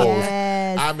them hoes.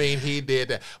 yes. I mean, he did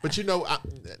that. But Jenna,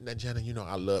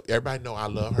 I love, everybody know I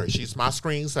love her. She's my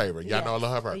screensaver. Y'all know I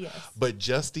love her. Yes. But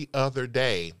just the other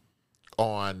day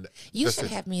on. You this should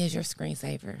is- have me as your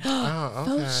screensaver. Oh,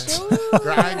 okay.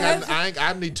 Girl,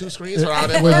 I need 2 screens for all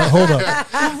that. Wait, hold up.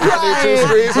 I need 2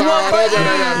 screens for all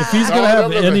that. If he's gonna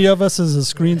have any of us as a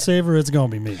screensaver, it's gonna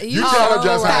be me. You tell him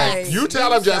just Alright. hang. You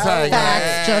tell him just hang.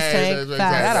 Facts, just hang. Exactly.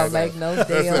 Facts. That don't make no That's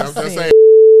it. damn I'm just sense. saying.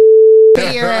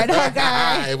 Beard,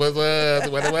 okay. It was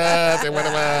what it was.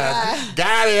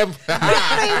 Got him.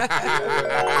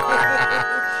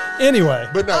 Anyway,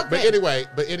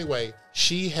 But anyway,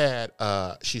 she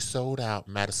sold out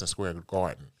Madison Square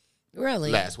Garden Really?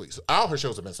 last week. So all her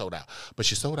shows have been sold out, but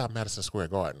she sold out Madison Square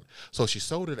Garden. So she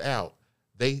sold it out.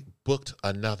 They booked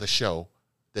another show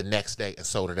the next day and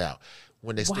sold it out.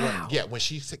 When they when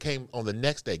she came on the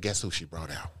next day, guess who she brought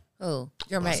out? Oh,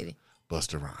 your mate.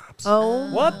 Busta Rhymes.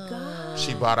 Oh, what?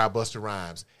 She brought out Busta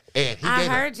Rhymes. And he I gave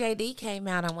her- heard JD came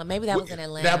out on one. Maybe that was in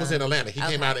Atlanta. That was in Atlanta. He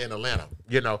came Okay. out in Atlanta,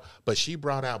 But she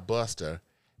brought out Buster,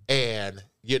 and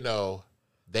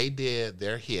they did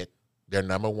their hit, their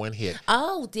 #1 hit.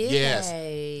 Oh, did Yes.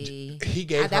 they? He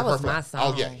gave her that was her my flower.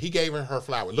 song. Oh yeah, he gave her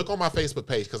flowers. Look on my Facebook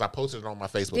page because I posted it on my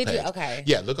Facebook Did page. you? Okay.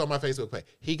 Yeah, look on my Facebook page.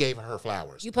 He gave her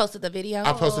flowers. You posted the video?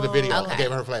 I posted a video. Okay. I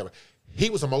gave her flowers. He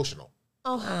was emotional.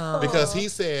 Oh. Because he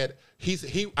said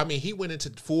he went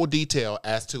into full detail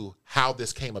as to how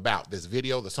this came about, this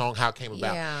video, the song, how it came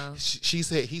about. Yeah. He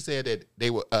said that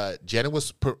they were Janet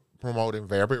was promoting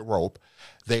Velvet Rope.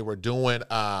 They were doing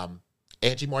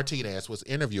Angie Martinez was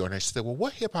interviewing her. She said, "Well,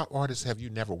 what hip hop artists have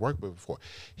you never worked with before?"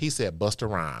 He said, "Busta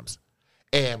Rhymes."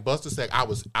 And Busta said, I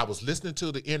was listening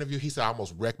to the interview. He said, "I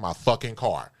almost wrecked my fucking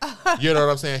car." You know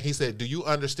what I'm saying? He said, do you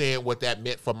understand what that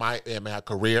meant for my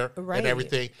career Right. and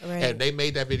everything? Right. And they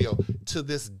made that video. To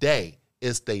this day,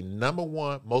 it's the number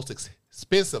one most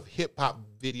expensive hip hop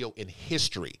video in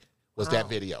history. Was that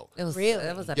video? It was Really?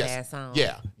 It was a Yes. bad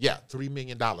song. Yeah, $3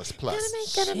 million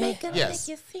plus. Gonna make Yes,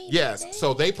 you see yes. me.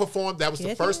 So they performed. That was the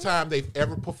Did first they? time they've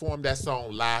ever performed that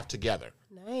song live together.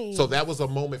 Nice. So that was a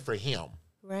moment for him,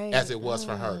 right. as it was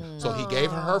for her. So he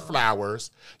gave her flowers.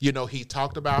 You know, he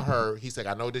talked about her. He said,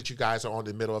 "I know that you guys are on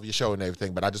the middle of your show and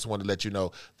everything, but I just want to let you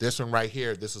know this one right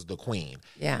here. This is the queen."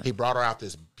 Yeah. He brought her out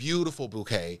this beautiful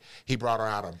bouquet. He brought her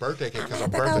out a birthday cake I'm because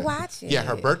gonna her have to go birthday. watch it. Yeah,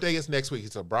 her birthday is next week.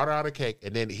 So brought her out a cake,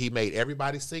 and then he made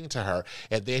everybody sing to her,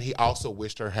 and then he also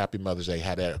wished her Happy Mother's Day.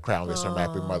 Had that crown wished her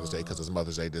Happy Mother's Day because it's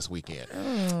Mother's Day this weekend.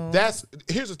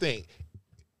 Here's the thing.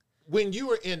 When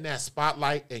you are in that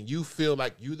spotlight and you feel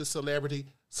like you the celebrity,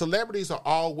 celebrities are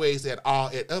always at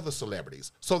other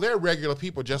celebrities. So they're regular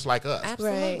people just like us.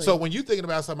 Absolutely. Right. So when you're thinking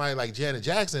about somebody like Janet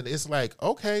Jackson, it's like,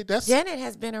 okay, that's Janet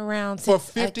has been around for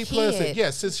since 50 a plus. kid. Yeah,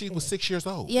 since she was 6 years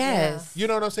old. Yes. You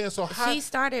know what I'm saying? So how, She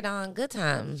started on Good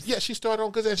Times. yeah, she started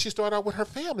on because then she started out with her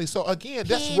family. So again,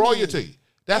 that's Penny. royalty.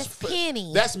 That's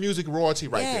penny. That's music royalty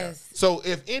right there. Yes. So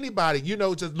if anybody,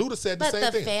 just Luda said the But same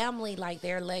the thing. family, like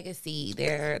their legacy,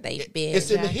 they've been.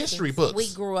 It's in the history books.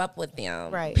 We grew up with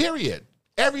them. Right. Period.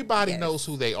 Everybody Yes. knows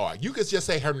who they are. You could just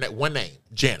say her one name,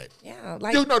 Janet. Yeah.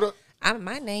 Like You know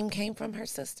my name came from her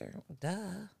sister. Duh.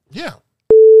 yeah.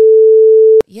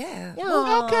 Yeah.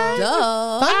 Okay.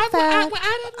 Duh. Fun fact.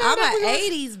 I'm an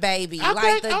 80s baby. Okay,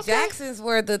 Like the okay. Jacksons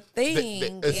were the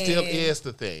thing. It still and- is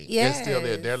the thing. It's still there.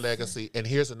 Yes. Their legacy. And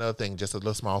here's another thing, just a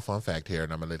little small fun fact here,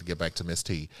 and I'm gonna let it get back to Miss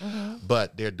T. Mm-hmm.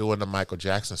 But they're doing the Michael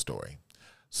Jackson story.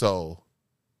 So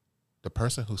the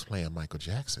person who's playing Michael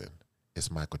Jackson is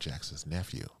Michael Jackson's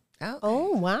nephew, Okay.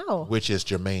 Oh, wow. which is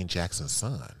Jermaine Jackson's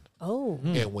son. Oh.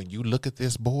 And when you look at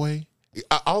this boy,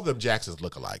 all of them Jacksons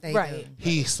look alike. They Right. do.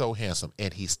 He's so handsome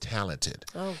and he's talented.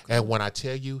 Oh, And when I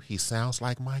tell you he sounds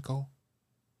like Michael,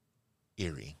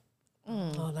 eerie.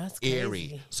 Oh, that's crazy.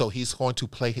 Eerie. So he's going to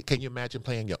play. Can you imagine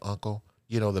playing your uncle?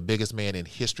 You know, the biggest man in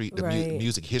history, the Right.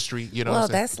 music history. You know Well, what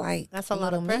I'm saying? that's like That's a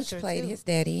lot of Little Meech pressure, played too. his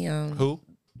daddy. Who?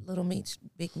 Little Meech,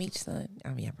 Big Meech son. I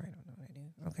mean, I probably don't know what that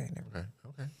is. Okay, never mind.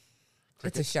 Okay.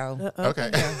 It's a show.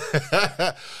 Okay.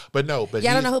 But no, but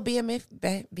Y'all don't he- know who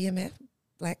BMF,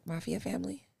 Black Mafia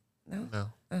family? No? No.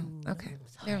 Oh, okay.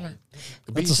 Never mind.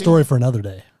 That's a story for another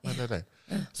day. Another day.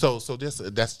 So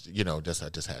that's I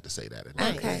just had to say that.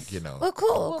 And, Okay. You know. Well,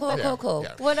 cool.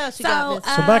 Yeah. What else you got,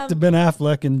 Miss? So back to Ben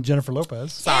Affleck and Jennifer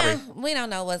Lopez. Sorry. Yeah, we don't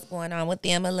know what's going on with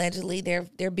them. Allegedly,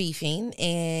 they're beefing,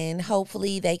 and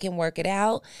hopefully they can work it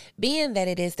out. Being that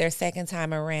it is their second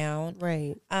time around,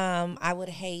 Right. I would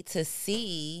hate to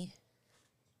see,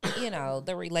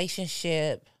 the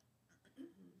relationship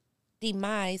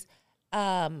demise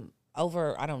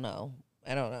over. I don't know.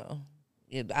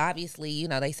 Obviously,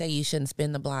 they say you shouldn't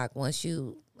spin the block once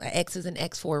an X is an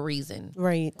X for a reason.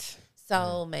 Right.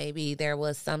 So maybe there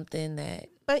was something that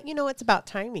But, it's about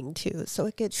timing, too. So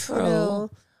it gets true.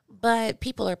 But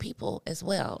people are people as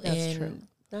well. That's and true.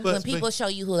 When But- people show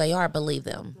you who they are, believe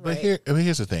them. But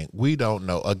here's the thing: we don't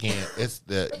know. Again, it's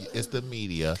the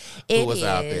media who It was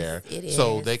out is. there, It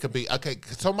so is. they could be okay.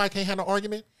 Somebody can't have an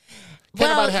argument.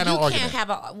 Can't nobody have no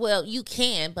argument. You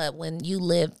can, but when you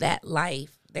live that life,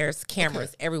 there's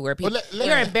cameras everywhere. People, Well, let-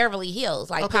 you're in Beverly Hills,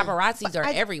 like Okay. paparazzis are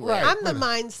everywhere. I'm the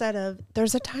mindset of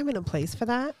there's a time and a place for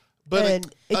that. But and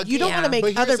you don't want to yeah. make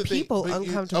But here's other the thing, people but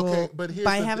uncomfortable but here's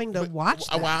by the having thing, to but- watch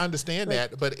well, that. I understand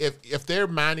that, but if they're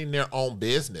minding their own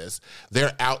business,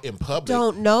 they're out in public.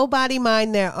 Don't nobody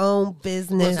mind their own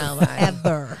business Nobody.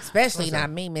 ever. Especially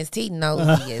not me. Miss T knows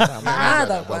who he is. On my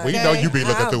other Well, we one. know you be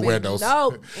looking through I'll be- windows.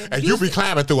 No. And you be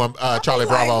climbing through them, Charlie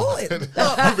like, Bravo. who you is-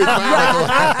 be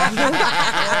climbing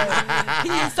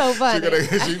He's so funny. through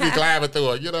them. She be climbing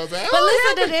through them. You know what I'm saying? But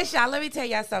listen to this, y'all. Let me tell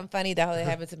y'all something funny that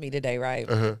happened to me today, right?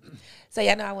 Uh-huh. So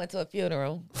y'all know I went to a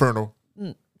funeral. Fernal.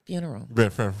 Funeral.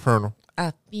 Fernal.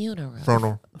 A funeral.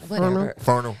 Fernal. Whatever.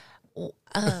 Fernal.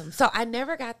 So I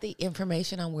never got the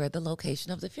information on where the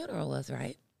location of the funeral was,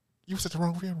 right? You was at the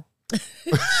wrong funeral.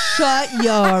 Shut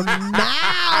your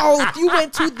mouth. You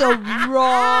went to the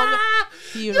wrong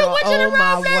funeral. Oh,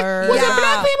 my word. Was it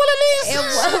black people in this? It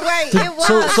was right. It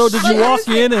was. So did you walk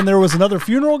in and there was another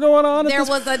funeral going on? There at this?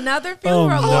 was another funeral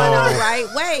no. going on, right?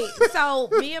 Wait. So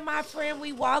me and my friend,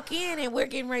 we walk in and we're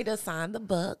getting ready to sign the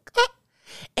book.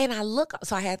 And I look,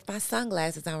 so I had my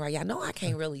sunglasses on, right? Y'all know I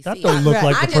can't really That see. don't look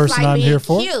like I the just person I'm being here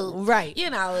for. Cute, Right.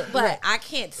 But I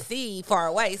can't see far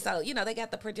away. So, they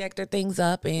got the projector things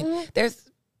up and there's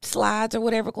slides or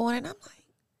whatever going. And I'm like,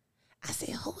 I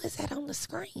said, who is that on the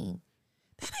screen?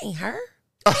 That ain't her.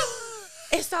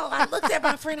 And so I looked at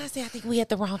my friend. I said, I think we at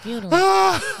the wrong funeral.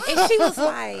 And she was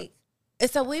like, and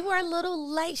so we were a little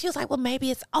late. She was like, well, maybe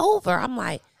it's over. I'm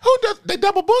like, Who does? They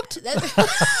double booked.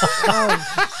 hold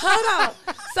on.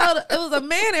 So it was a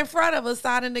man in front of us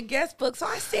signing the guest book. So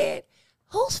I said,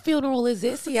 whose funeral is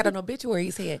this? He had an obituary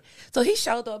he said. So he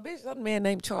showed the obituary. Some man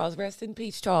named Charles. Rest in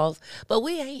peace, Charles. But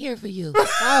we ain't here for you.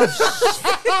 Oh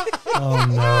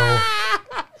no.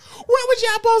 Where was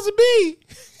y'all supposed to be?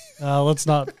 Let's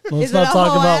not Is it a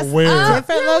talk whole about ass where.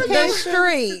 different The location?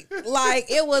 street. Like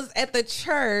it was at the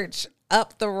church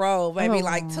up the road, maybe Oh,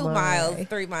 like 2 my. miles,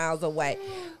 3 miles away.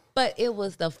 But it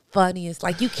was the funniest.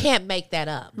 Like you can't make that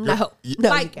up. No, no, you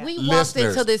Like can't. we walked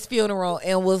Listeners. into this funeral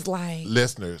and was like,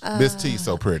 Listeners, Miss T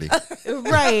so pretty.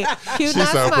 Right. Cute, She's not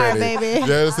so smart, pretty. baby.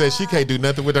 Just said she can't do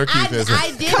nothing with her keys.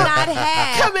 I did not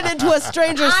have Coming into a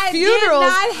stranger's I funeral. did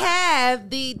not have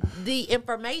the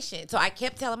information. So I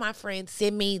kept telling my friend,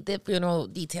 send me the funeral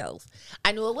details.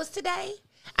 I knew it was today.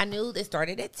 I knew it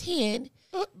started at 10,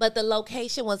 but the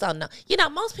location was unknown. You know,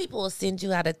 most people will send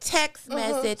you out a text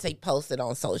message. They post it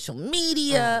on social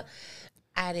media.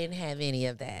 I didn't have any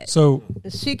of that. So,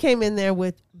 She came in there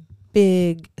with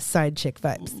big side chick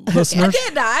vibes. listeners,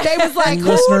 Did I? They was like, who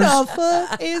Listeners, the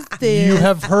fuck is this? you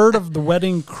have heard of the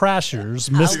wedding crashers.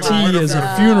 Miss Oh T my is a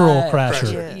God. funeral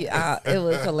crasher. Yeah, it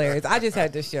was hilarious. I just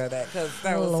had to share that because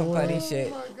that was some funny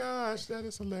shit. Oh my gosh, that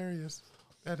is hilarious.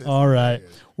 That is All right.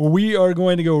 hilarious. Well, we are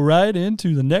going to go right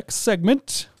into the next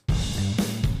segment.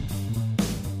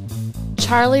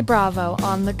 Charlie Bravo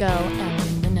on the go and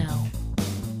in the know.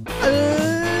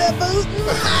 I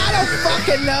don't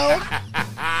fucking know.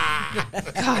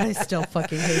 God, I still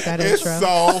fucking hate that It's intro.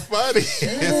 so funny.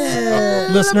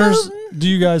 It's Listeners, do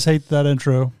you guys hate that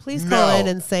intro? Please call No, in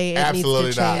and say it absolutely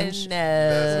needs to not. change.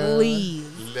 No. Please.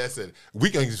 Listen, we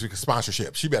can get a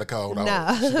sponsorship. She better hold out.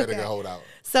 No. She better Okay. go hold out.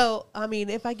 So, I mean,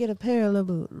 if I get a pair of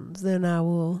Louboutins, then I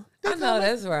will. I know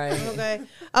that's right. Okay.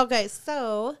 Okay.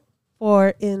 So,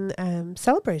 for in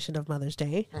celebration of Mother's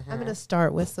Day, I'm going to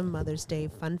start with some Mother's Day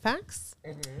fun facts.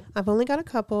 I've only got a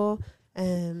couple.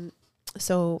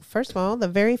 So, first of all, the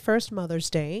very first Mother's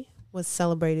Day was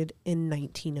celebrated in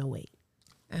 1908.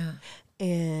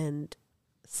 And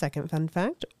second fun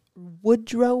fact,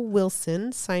 Woodrow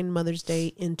Wilson signed Mother's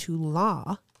Day into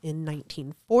law in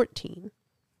 1914.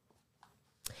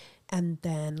 And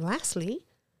then lastly,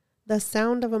 the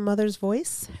sound of a mother's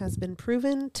voice has been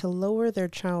proven to lower their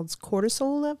child's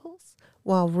cortisol levels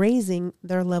while raising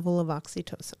their level of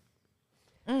oxytocin.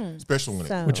 Especially when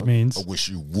So, Which means I wish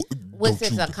you would. Which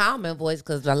don't is you a common voice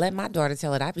because I let my daughter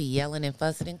tell it. I be yelling and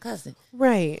fussing and cussing.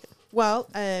 right. Well,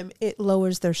 it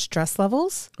lowers their stress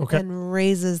levels Okay. and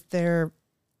raises their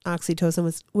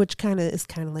oxytocin, which kind of is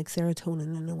kind of like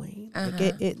serotonin in a way. Like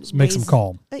it it makes them raises-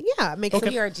 calm. Yeah, it makes So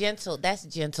them. you're gentle. That's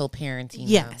gentle parenting. now.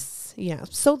 Yes, yeah.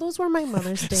 So those were my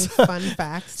Mother's Day fun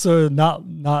facts. So not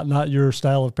your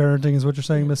style of parenting is what you're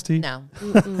saying, Miss T? No,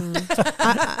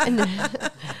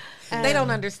 I- they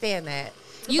don't understand that.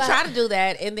 You try to do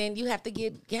that, and then you have to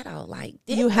get ghetto. Like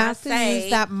you have to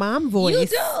use that mom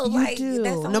voice. You do. Like, do.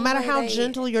 that's the No only matter way how they-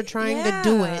 gentle you're trying to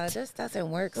do Yeah, it. This doesn't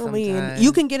work. I Sometimes. mean,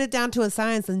 you can get it down to a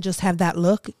science and just have that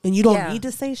look, and you don't Yeah. need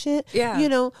to say shit. Yeah. you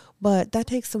know, but that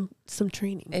takes some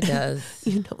training. It does.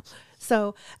 you know.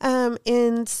 So,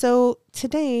 and so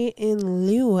today, in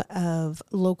lieu of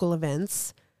local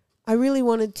events, I really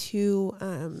wanted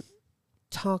to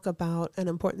talk about an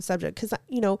important subject because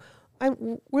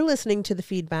we're listening to the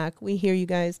feedback. We hear you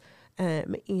guys,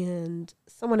 and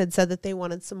someone had said that they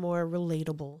wanted some more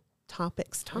relatable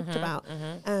topics talked about,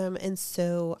 and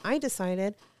so I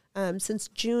decided. Since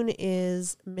June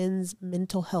is Men's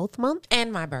Mental Health Month.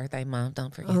 And my birthday month.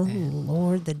 Don't forget Oh, that.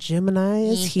 Lord, the Gemini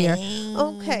is here.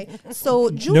 Okay, so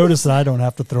June. Notice that I don't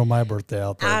have to throw my birthday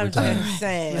out there every I'm time. just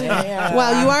saying.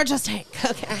 Well, you are just Hank.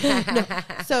 Okay. No.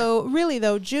 So really,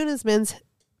 though, June is Men's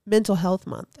Mental Health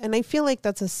Month, and I feel like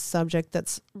that's a subject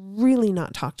that's really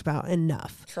not talked about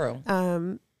enough. True.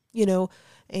 And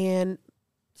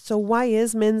so why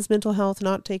is men's mental health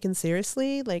not taken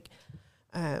seriously?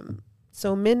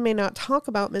 So men may not talk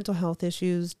about mental health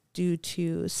issues due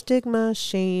to stigma,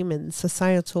 shame, and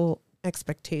societal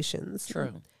expectations.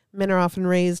 True. Men are often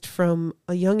raised from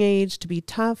a young age to be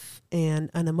tough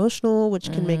and unemotional, which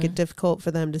can make it difficult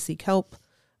for them to seek help.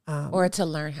 Or to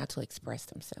learn how to express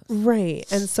themselves. Right.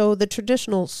 And so the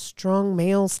traditional strong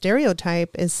male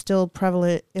stereotype is still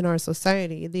prevalent in our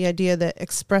society. The idea that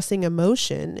expressing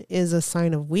emotion is a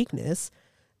sign of weakness,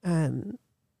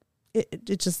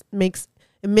 it just makes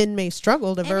men may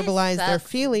struggle to And it verbalize their sucks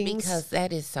feelings. because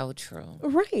that is so true.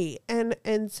 Right.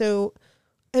 And so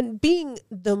and being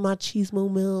the machismo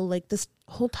mill, like this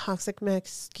whole toxic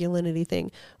masculinity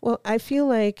thing. Well, I feel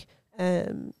like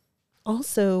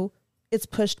also it's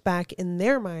pushed back in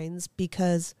their minds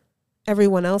because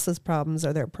everyone else's problems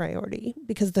are their priority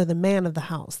because they're the man of the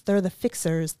house. They're the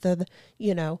fixers. They're the,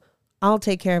 you know, I'll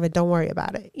take care of it. Don't worry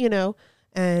about it, you know?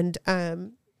 And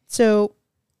so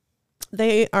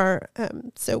they are,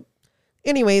 so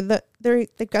anyway,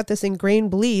 they've got this ingrained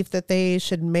belief that they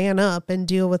should man up and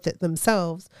deal with it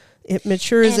themselves. It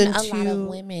matures and into... a lot of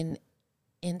women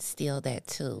instill that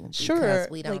too. Sure, because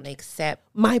we don't like, accept...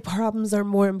 My problems are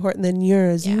more important than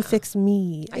yours. Yeah. You fix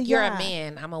me. Like, you're a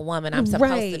man, I'm a woman. I'm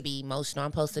supposed Right. to be emotional.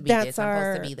 I'm supposed to be That's this. I'm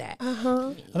supposed to be that.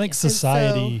 I think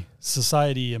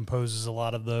society imposes a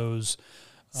lot of those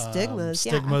stigmas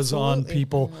on absolutely.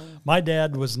 people. Mm-hmm. My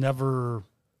dad was never,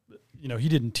 you know, he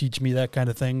didn't teach me that kind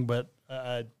of thing, but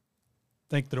I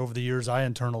think that over the years I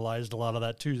internalized a lot of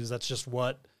that too. Is that's just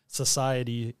what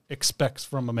society expects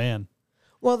from a man.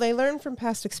 Well, they learn from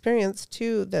past experience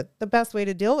too that the best way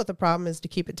to deal with the problem is to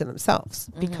keep it to themselves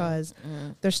because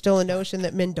there's still a notion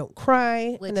that men don't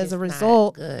cry, Which and as is a not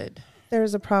result, good.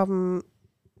 there's a problem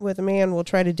with a man will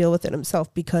try to deal with it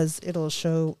himself because it'll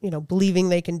show, you know, believing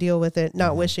they can deal with it,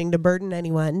 not wishing to burden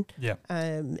anyone, Yeah.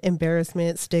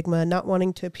 embarrassment, stigma, not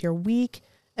wanting to appear weak,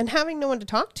 and having no one to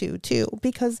talk to too,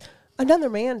 because another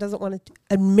man doesn't want to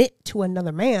admit to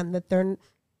another man that they're,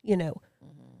 you know,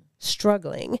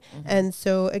 struggling. And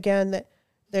so again, that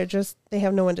they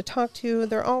have no one to talk to.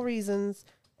 They're all reasons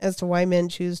as to why men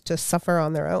choose to suffer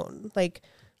on their own. Like,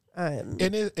 And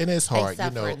it's hard, you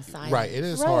suffer know, in silence. right? It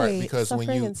is hard Right, because when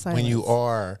suffering in you silence.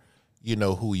 are, you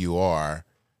know, who you are,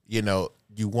 you know,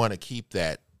 you want to keep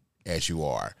that as you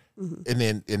are,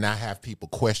 and not have people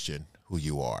question who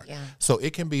you are. Yeah. So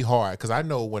it can be hard because I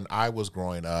know when I was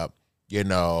growing up, you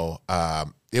know,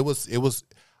 it was.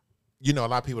 You know, a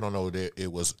lot of people don't know that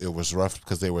it was rough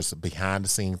because there was behind the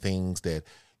scene things that,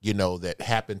 you know, that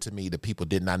happened to me that people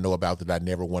did not know about that I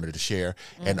never wanted to share.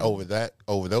 And over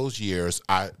those years,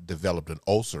 I developed an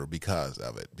ulcer because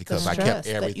of it, because I kept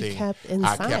stress that you everything kept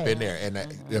I kept inside. in there.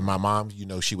 And my mom, you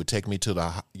know, she would take me to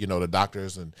the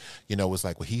doctors and, you know, was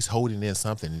like, well, he's holding in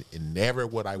something, and never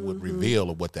what I would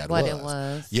reveal of what that What was, it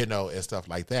was. you know, and stuff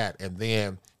like that. And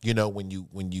then, you know, when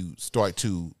you start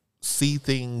to see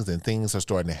things and things are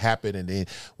starting to happen, and then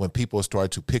when people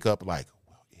start to pick up like,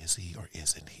 well, is he or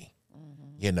isn't he?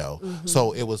 You know,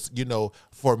 so it was, you know,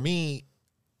 for me,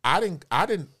 I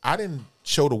didn't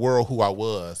show the world who I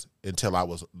was until I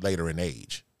was later in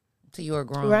age, So you were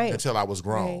grown. Right. until I was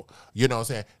grown. Right. You know what I'm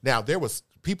saying? Now there was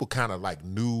people kind of like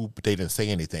knew, but they didn't say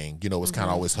anything. You know, it was kind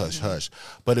of always hush hush,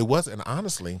 but it wasn't,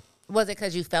 honestly. Was it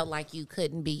because you felt like you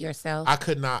couldn't be yourself? I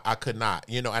could not,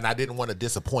 you know, and I didn't want to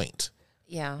disappoint.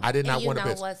 Yeah. I did not And want to You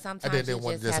know be- what? I Sometimes didn't you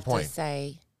want just to have to disappoint.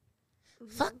 say,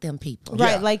 fuck them people. Yeah.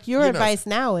 Right, like your You know. advice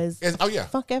now is, Oh yeah,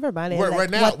 fuck everybody. Right, like, right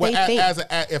now, what they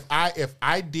think. if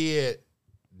I did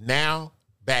now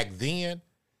back then,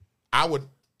 I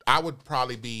would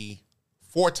probably be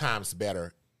 4 times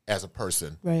better as a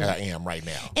person Right. than I am right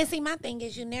now. And see, my thing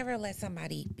is, you never let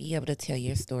somebody be able to tell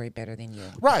your story better than you.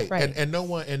 Right. Right. And no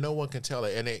one can tell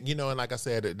it. And it, you know, and like I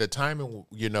said, the timing,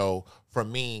 you know, for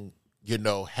me, you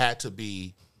know, had to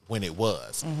be when it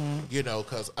was, you know,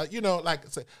 because you know, like I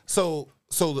said, so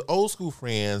the old school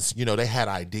friends, you know, they had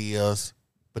ideas,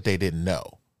 but they didn't know,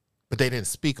 but they didn't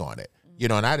speak on it, you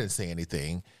know, and I didn't say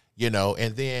anything, you know,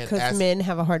 and then Because men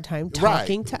have a hard time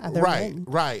talking to other men.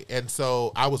 Right. And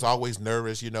so I was always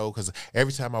nervous, you know, because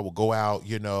every time I would go out,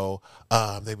 you know,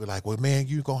 they'd be like, well, man,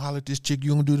 you gonna holler at this chick, you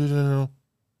gonna do this.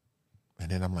 And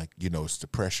then I'm like, you know, it's the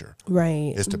pressure.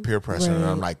 Right. It's the peer pressure. And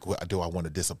I'm Right. like, well, do I want to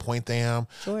disappoint them?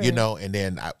 Sure. You know, and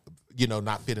then I, you know,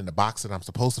 not fit in the box that I'm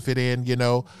supposed to fit in, you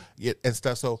know, and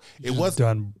stuff. So it was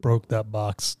Done broke that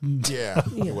box. yeah.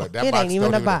 Well, that It box ain't even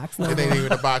don't a box no It ain't more.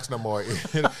 even a box no more.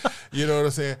 You know what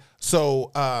I'm saying?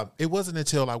 So it wasn't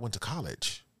until I went to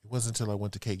college. It wasn't until I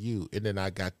went to KU, and then I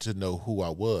got to know who I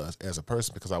was as a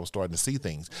person because I was starting to see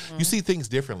things. You see things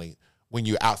differently when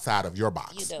you're outside of your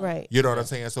box. You do. Right. You know what I'm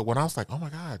saying? So when I was like, oh my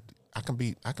God, I can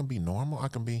be normal. I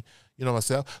can be, you know,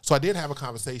 myself. So I did have a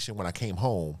conversation when I came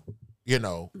home, you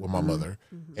know, with my mother,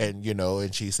 and you know,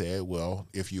 and she said, well,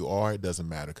 if you are, it doesn't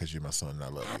matter because you're my son and I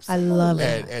love you. I love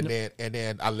it. And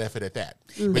then I left it at that.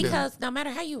 But then- Because no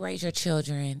matter how you raise your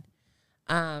children,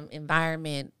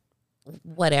 environment,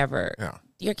 whatever, Yeah.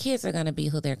 your kids are going to be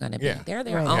who they're going to be. Yeah. They're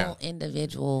their Right. own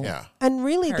individual. yeah. And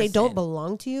really, they don't person.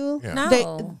 belong to you. Yeah.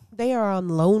 No. They are on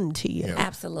loan to you. Yeah.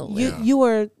 Absolutely. You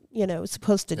are, you know,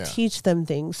 supposed to Yeah. teach them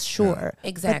things, sure. But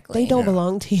Exactly. they don't Yeah.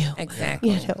 belong to you. Exactly.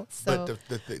 You know, so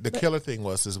But the killer thing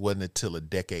wasn't until a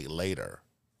decade later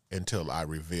until I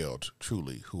revealed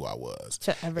truly who I was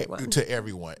To everyone. To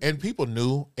everyone, and people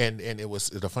knew, and it was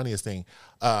the funniest thing.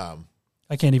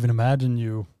 I can't even imagine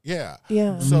you Yeah.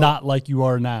 not like you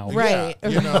are now. Right. Yeah,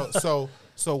 you know,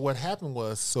 so what happened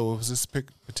was, it was this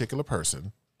particular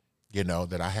person, you know,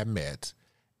 that I had met,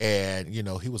 and, you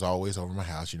know, he was always over my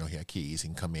house. You know, he had keys. He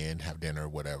can come in, have dinner,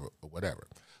 whatever.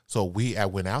 So I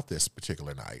went out this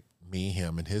particular night, me,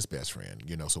 him, and his best friend,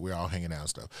 you know, so we're all hanging out and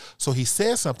stuff. So he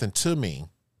said something to me,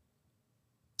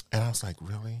 and I was like,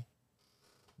 really?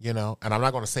 You know, and I'm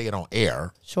not going to say it on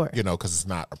air, Sure. you know, because it's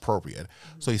not appropriate.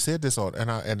 So he said this on,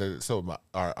 so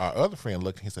our other friend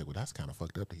looked, and he said, well, that's kind of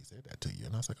fucked up that he said that to you.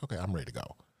 And I was like, okay, I'm ready to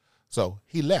go. So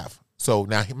he left. So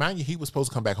now, mind you, he was supposed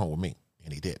to come back home with me,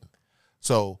 and he didn't.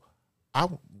 So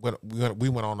we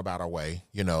went on about our way,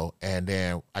 you know, and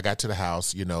then I got to the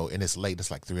house, you know, and it's late.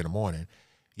 It's like 3 a.m,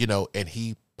 you know, and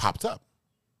he popped up.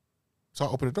 So I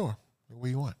opened the door. What do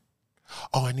you want?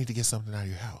 Oh, I need to get something out of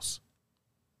your house.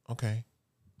 Okay.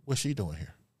 What's she doing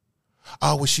here?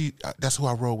 Oh, well, that's who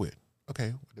I roll with.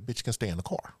 Okay, the bitch can stay in the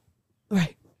car.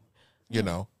 Right. You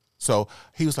know? So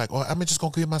he was like, oh, I'm just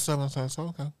going to get myself. So,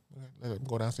 okay, let him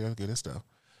go downstairs and get his stuff.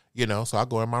 You know, so I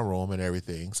go in my room and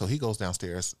everything. So he goes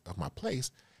downstairs of my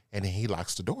place, and then he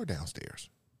locks the door downstairs.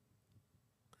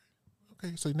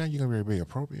 Okay, so now you're going to be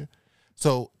appropriate.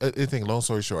 So, long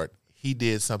story short, he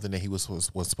did something that he was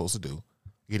supposed to do.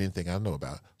 He didn't think I know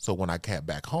about. So when I came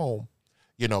back home,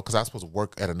 you know, because I was supposed to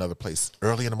work at another place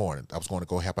early in the morning. I was going to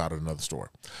go help out at another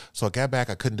store. So I got back.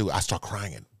 I couldn't do it. I started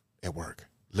crying at work.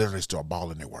 Literally started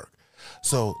bawling at work.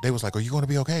 So they was like, are you going to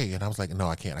be okay? And I was like, no,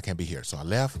 I can't. I can't be here. So I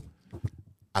left.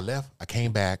 I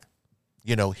came back.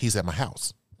 You know, he's at my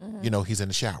house. You know, he's in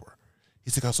the shower. He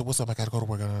said, oh, so what's up? I got to go to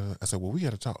work. I said, well, we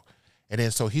got to talk. And then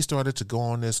so he started to go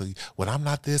on this. Well, I'm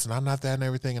not this and I'm not that and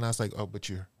everything. And I was like, oh, but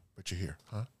you're here,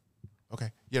 huh? Okay.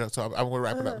 You know, so I'm going to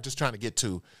wrap it up. I'm just trying to get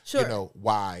to, Sure. you know,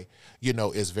 why, you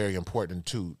know, it's very important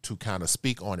to kind of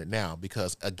speak on it now,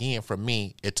 because again, for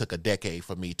me, it took a decade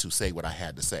for me to say what I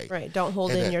had to say. Right. Don't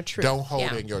hold And in that- your truth. Don't hold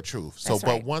Yeah. in your truth. So, That's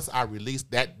but right. once I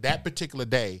released that particular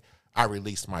day, I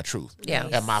released my truth. Yeah.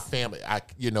 And my family,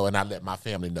 and I let my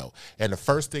family know. And the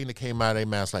first thing that came out of their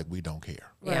mouth was like, we don't care.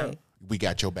 Yeah. Right. We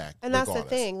got your back. And that's the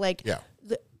regardless. thing. Like, Yeah.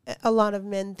 a lot of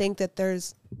men think that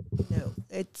there's,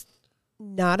 it's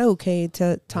not okay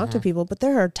to talk to people, but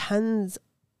there are tons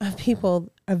of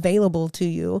people available to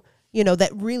you, you know,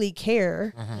 that really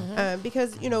care,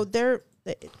 because, you know, they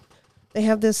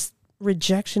have this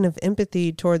rejection of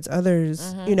empathy towards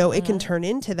others. You know, it can turn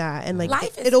into that, and like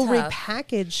Life is it'll tough.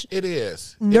 repackage It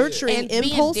is. nurturing And being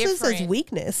impulses as different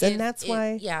weakness, and that's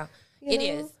why. Yeah, you it know?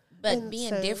 is. But And being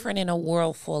so- different in a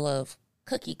world full of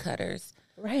cookie cutters,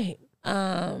 Right.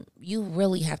 you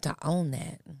really have to own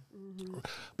that.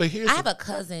 But here's I have a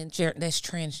cousin that's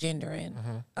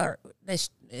transgendering, or is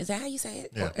that how you say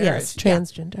it? Yeah. Or- Yes. yeah.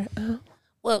 Transgender. Uh-huh.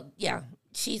 Well, yeah,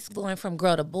 she's going from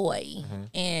girl to boy,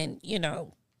 and you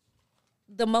know,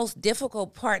 the most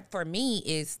difficult part for me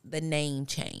is the name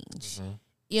change.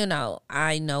 You know,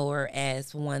 I know her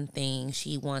as one thing;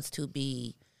 she wants to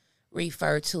be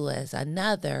referred to as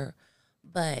another.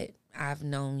 But I've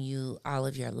known you all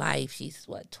of your life. She's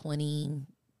what,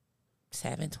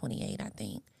 27, 28, I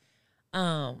think.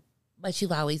 But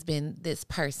you've always been this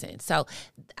person. So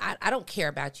I don't care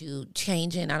about you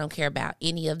changing. I don't care about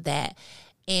any of that.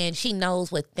 And she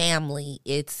knows with family,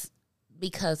 it's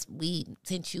because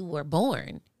since you were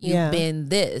born, you've Yeah. been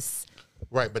this.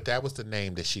 right, but that was the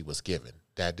name that she was given.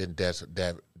 That didn't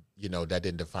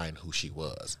define who she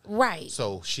was. Right.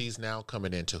 So she's now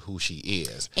coming into who she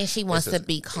is. And she wants It's to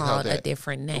be you know, called a that-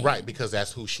 different name. Right, because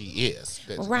that's who she is.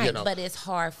 That- Right. you know, But it's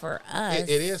hard for us. it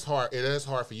is hard. It is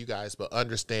hard for you guys, but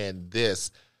understand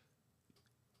this.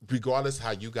 Regardless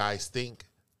how you guys think,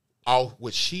 all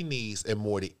what she needs and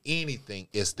more than anything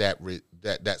is that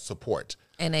support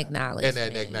An acknowledgement.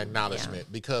 and an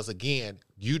acknowledgement. Because again,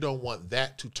 you don't want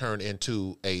that to turn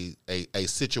into a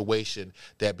situation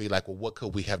that be like, well, what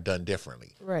could we have done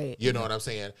differently? Right. You know what I'm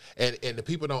saying? And the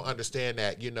people don't understand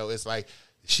that. You know, it's like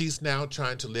she's now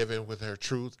trying to live in with her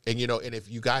truth, and you know, and if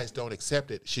you guys don't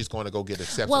accept it, she's going to go get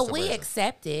accepted. Well, somewhere we else.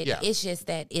 accept it. Yeah. It's just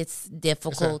that it's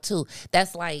difficult too.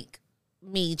 That's like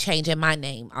me changing my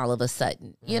name all of a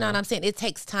sudden. You know what I'm saying? It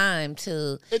takes time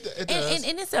to, It does.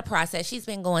 and it's a process. She's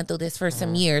been going through this for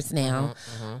some years now.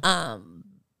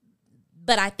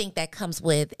 But I think that comes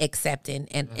with accepting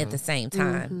and at the same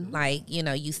time. Like, you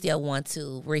know, you still want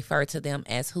to refer to them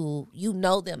as who you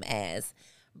know them as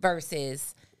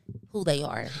versus, who they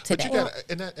are But today. you gotta,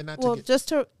 and not Well, to get, just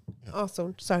to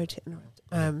also, sorry to interrupt.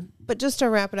 But just to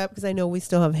wrap it up, because I know we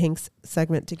still have Hank's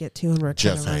segment to get to, and we're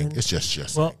just kind of Hank. It's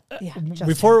just Well, Yeah, just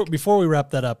before we wrap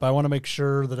that up, I want to make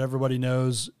sure that everybody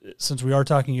knows, since we are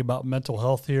talking about mental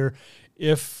health here,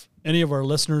 if any of our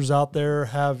listeners out there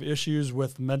have issues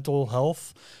with mental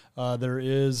health, there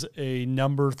is a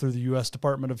number through the U.S.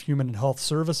 Department of Human and Health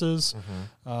Services,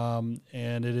 and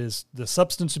it is the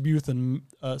Substance Abuse and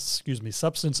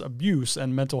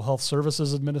Mental Health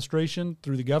Services Administration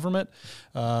through the government.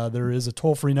 There is a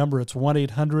toll-free number. It's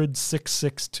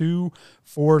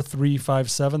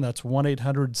 1-800-662-4357. That's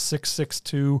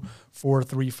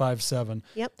 1-800-662-4357.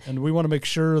 Yep. And we want to make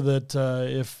sure that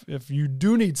if you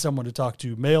do need someone to talk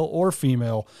to, male or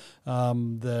female,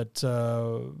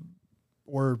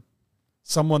 or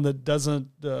someone that doesn't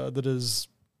that is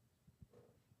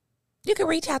You can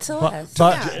reach out to us.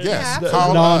 Yes,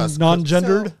 call us.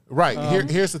 non-gendered. Right.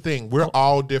 Here's the thing. We're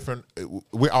all different.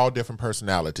 We're all different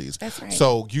personalities. That's right.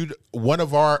 So one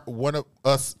of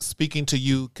us speaking to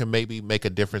you can maybe make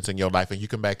a difference in your life, and you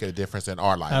can make a difference in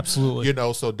our life. Absolutely. You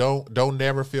know, so don't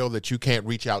never feel that you can't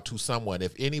reach out to someone.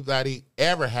 If anybody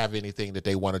ever have anything that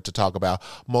they wanted to talk about,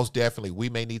 most definitely we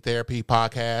may need therapy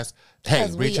podcast. Hey,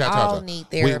 Because reach we out all to us. need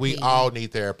We therapy. all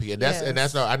need therapy, and that's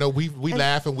Yes. no. I know we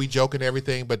laugh and we joke and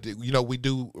everything, but you know we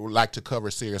do like to cover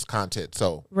serious content.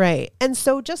 So Right. And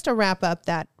so just to wrap up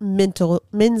that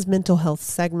men's mental health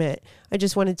segment, I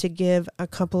just wanted to give a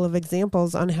couple of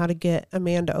examples on how to get a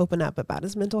man to open up about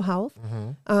his mental health.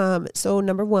 So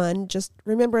number one, just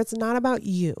remember it's not about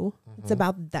you. It's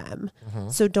about them.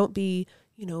 So don't be,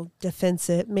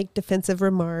 defensive, make defensive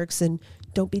remarks, and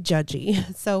don't be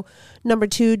judgy. So number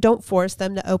two, don't force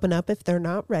them to open up if they're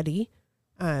not ready.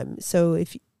 So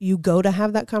if you go to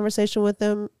have that conversation with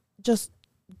them, just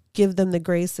give them the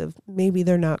grace of maybe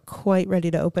they're not quite ready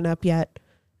to open up yet.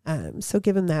 So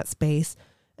give them that space.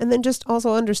 And then just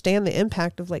also understand the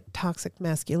impact of like toxic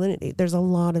masculinity. There's a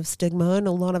lot of stigma and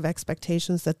a lot of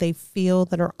expectations that they feel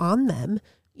that are on them,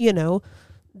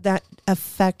 that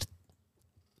affect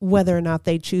whether or not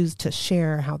they choose to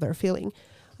share how they're feeling.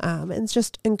 And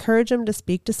just encourage them to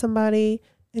speak to somebody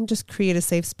and just create a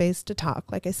safe space to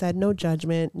talk. Like I said, no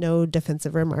judgment, no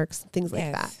defensive remarks, things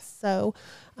like that. So,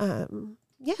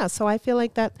 so I feel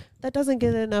like that doesn't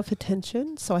get enough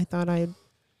attention. So I thought I'd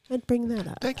bring that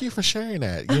up. thank you for sharing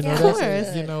that. Of course.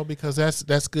 Because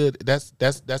that's good.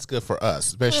 That's good for us,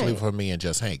 especially for me and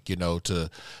just Hank. To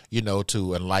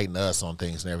enlighten us on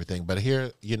things and everything. But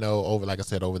here, like I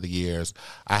said, over the years,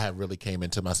 I have really came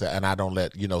into myself, and I don't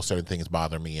let certain things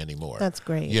bother me anymore. That's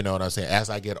great. You know what I'm saying? As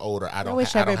I get older, I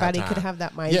wish everybody could have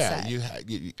that mindset.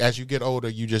 Yeah, as you get older,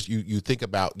 you just you think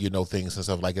about things and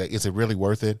stuff like that. Is it really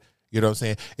worth it? You know what I'm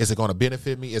saying? Is it going to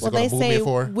benefit me? Is it going to move me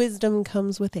forward? Wisdom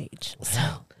comes with age. So.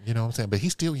 You know what I'm saying? But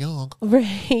he's still young.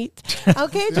 Right.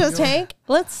 Okay, just Hank.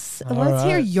 Let's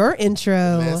hear your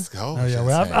intro. Let's go. Oh yeah,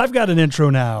 well, I've got an intro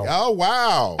now. Oh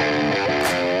wow.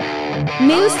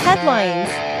 News headlines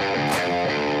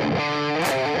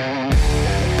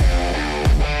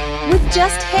with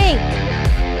Just Hank.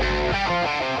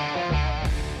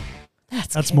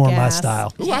 That's more my kick-ass.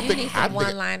 style. Ooh, I You think need some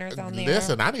one-liners on there.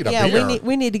 Listen, I need a Yeah, beer.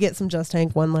 we need to get some Just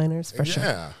Hank one-liners for sure.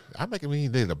 Yeah, I'm making me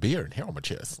need a beer and hair on my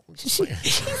chest. She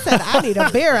said, I need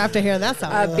a beer after hearing that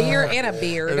song. A beer and a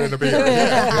beard. And a beer.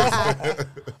 Yes.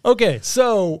 Okay,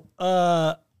 so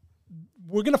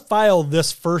we're gonna file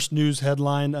this first news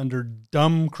headline under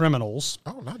dumb criminals.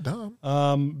 Oh, not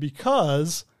dumb.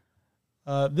 Because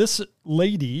this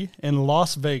lady in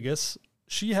Las Vegas,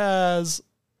 she has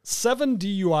 7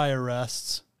 DUI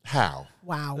arrests. How?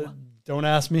 Wow. Don't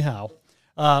ask me how.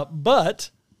 But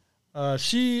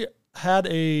she had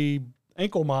a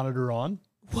ankle monitor on,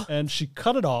 and she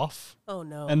cut it off Oh,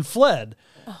 no. and fled.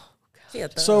 She a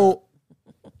thug. So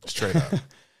Straight up.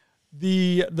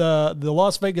 the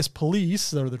Las Vegas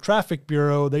police, or the traffic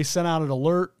bureau, they sent out an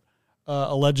alert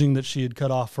alleging that she had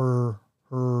cut off her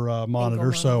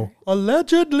monitor. So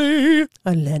allegedly.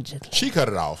 She cut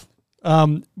it off.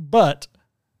 But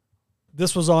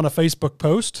this was on a Facebook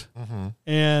post,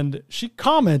 and she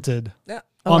commented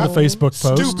on the Facebook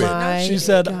post. Stupid. She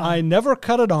said, "I never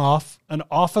cut it off. An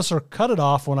officer cut it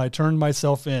off when I turned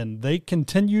myself in. They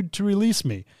continued to release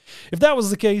me. If that was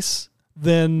the case,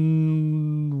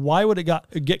 then why would it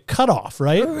get cut off,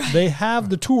 right? They have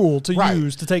the tool to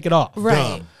use to take it off.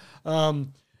 Right.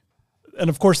 Dumb. And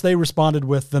of course, they responded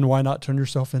with, then why not turn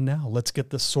yourself in now? Let's get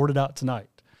this sorted out tonight.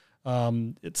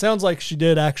 It sounds like she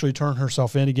did actually turn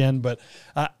herself in again, but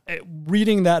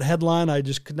reading that headline, I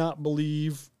just could not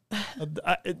believe.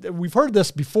 We've heard this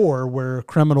before where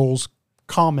criminals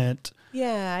comment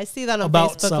Yeah, I see that on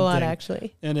about Facebook a lot, something.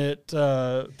 actually. And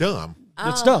Dumb.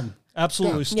 it's dumb.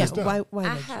 Absolutely Yeah, stupid. why I would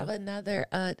have another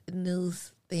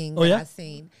news thing Oh, that yeah? I've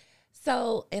seen.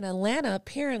 So in Atlanta,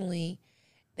 apparently,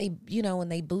 they when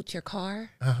they boot your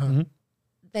car,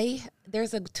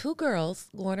 there's two girls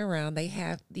going around. They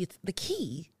have the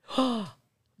key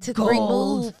to Gold.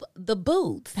 remove the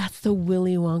boots. That's the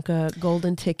Willy Wonka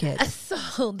golden ticket.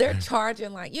 So they're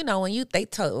charging when they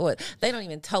tow it, they don't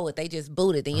even tow it. They just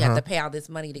boot it. Then you have to pay all this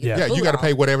money to get Yeah, the boot you got to off.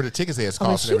 pay whatever the tickets is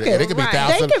cost. you and everything. could- It could be right.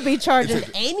 thousands. They could be charging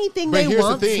It's- anything But they here's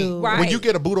want the thing: to. Right. when you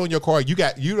get a boot on your car, you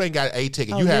ain't got a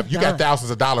ticket. Oh, you you're got done.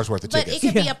 thousands of dollars worth of But tickets.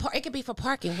 it could be it could be for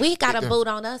parking. We got a boot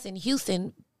on us in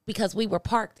Houston because we were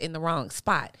parked in the wrong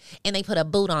spot, and they put a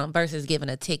boot on versus giving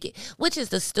a ticket, which is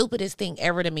the stupidest thing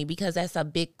ever to me because that's a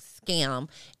big scam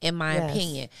in my Yes.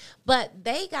 opinion. But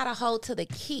they got a hold to the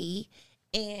key,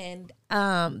 and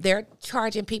they're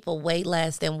charging people way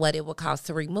less than what it would cost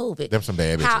to remove it. Them some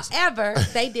bad bitches. However,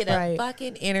 they did a Right.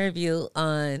 fucking interview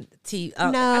on TV. I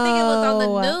think it was on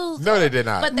the news. No, they did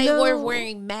not. But they No. were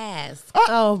wearing masks.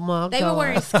 Oh my god, They were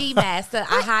wearing ski masks to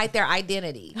hide their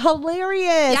identity.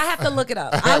 hilarious. Y'all have to look it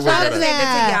up. That I was was trying to funny. send it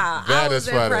to y'all. That I was is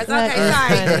funny. impressed. That Okay, is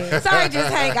sorry. funny. Sorry,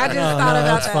 just Hank. I just No, thought no, about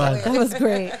that's that. fine. That was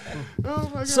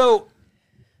great. So,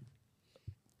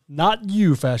 not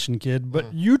you, fashion kid,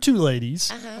 but you two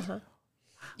ladies.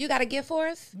 You got a gift for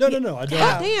us? No, I don't.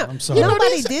 Damn, I'm sorry.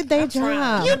 nobody did their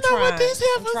job. I'm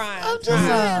trying.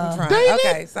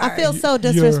 Okay, sorry. I feel so You're-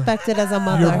 disrespected as a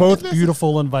mother. You're both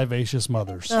beautiful and vivacious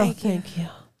mothers. Oh, thank you.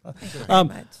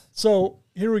 much. So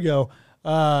here we go.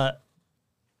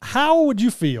 How would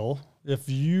you feel if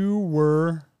you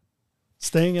were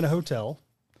staying in a hotel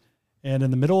and in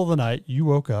the middle of the night you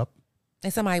woke up?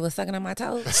 And somebody was sucking on my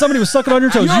toes. Somebody was sucking on your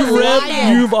toes.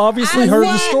 You've obviously heard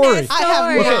the story. I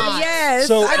have Okay. not. Yes.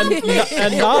 So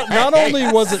and not only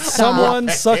was it someone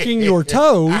sucking your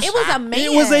toes, it was a man.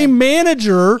 it was a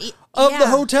manager of Yeah. the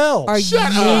hotel. Are you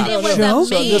And it was a man.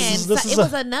 So this is it a-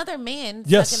 was another man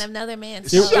Yes. sucking another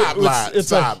man's It- toes. Stop, lie. it's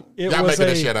Stop. it Y'all was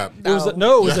making this shit up. It was a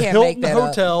You Hilton can't make that up.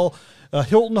 hotel, a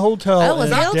Hilton hotel Oh, was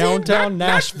in it Hilton? downtown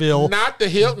Nashville. Not the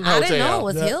Hilton I Hotel. didn't know it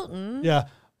was Yeah. Hilton. Yeah,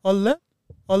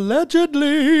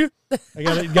 allegedly. I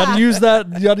got to use that.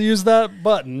 You got to use that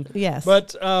button. Yes.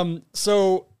 But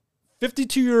so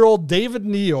 52-year-old David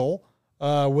Neal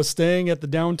was staying at the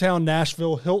downtown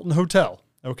Nashville Hilton Hotel.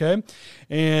 Okay,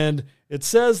 and it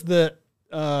says that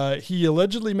he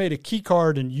allegedly made a key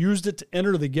card and used it to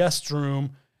enter the guest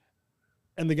room,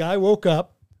 and the guy woke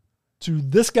up to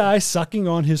this guy sucking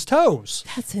on his toes.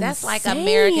 That's like insane.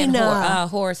 American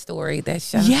horror story. That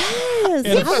show. Yes. And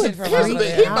I would from freak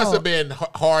He must out. have been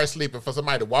hard sleeping for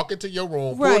somebody to walk into your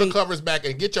room, pull the Right. covers back,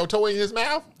 and get your toe in his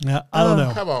mouth. Yeah, I don't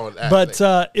know. Come on, But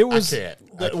it was I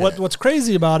can't. what's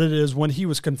crazy about it is when he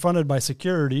was confronted by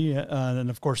security and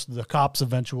of course the cops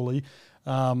eventually.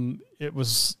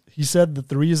 He said that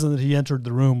the reason that he entered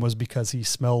the room was because he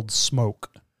smelled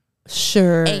smoke.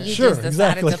 Sure. And you Sure, just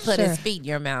decided exactly. to put Sure. his feet in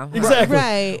your mouth. Exactly.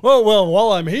 Right. Well,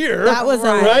 while I'm here, That was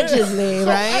Right. allegedly, So,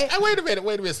 right? wait a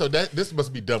minute. So this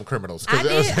must be dumb criminals. I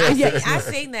did. I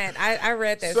seen that. I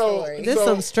read that So- story. This is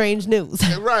some strange news.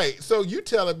 Right. So you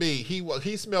telling me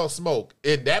he smelled smoke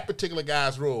in that particular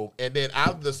guy's room, and then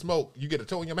out of the smoke you get a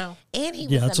toe in your mouth? And he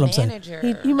Yeah, was that's a what I'm saying.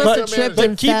 manager. He must have tripped but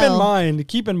and keep fell.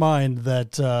 keep in mind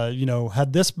that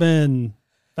had this been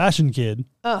Fashion Kid,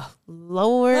 Oh,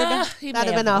 Lord. He That'd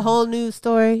may have been have a whole new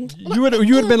story. you would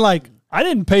have been like, I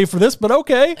didn't pay for this, but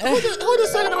okay. Who just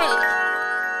sucking on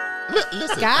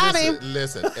Listen, Got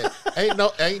listen.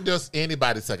 Ain't just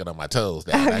anybody sucking on my toes.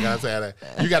 Now. Like I'm saying,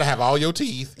 you got to have all your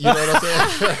teeth. You know what I'm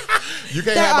saying? You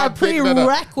can't There have are my big, you know what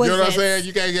I'm prerequisites. saying?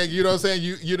 You can't. You know what I'm saying?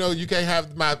 You can't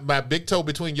have my big toe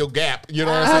between your gap. You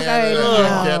know what I'm saying?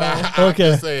 Okay, I'm Okay.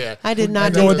 just saying. I did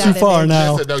not Going do too that. far image.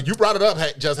 now. Listen, no, you brought it up,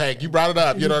 Hank. You brought it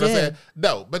up. You know what I'm did. saying?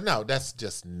 No, that's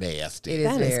just nasty. It is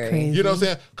That is very. crazy. You know what I'm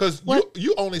saying? Because What?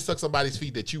 you only suck somebody's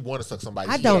feet that you want to suck somebody's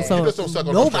I feet. don't You just don't suck suck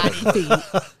on nobody's feet.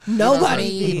 Nobody Me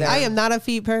feet. either. I am not a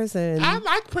feet person. I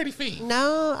like pretty feet.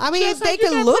 No, I mean Just they like you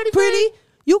can got look pretty pretty. feet.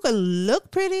 You can look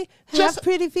pretty, have Just-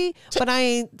 pretty feet, but I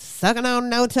ain't sucking on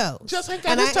no toes. Just ain't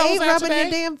got and his I toes ain't out rubbing today.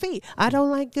 your damn feet. I don't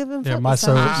like giving Yeah, foot my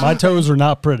massages. toes are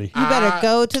not pretty. You better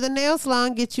go to the nail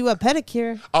salon, get you a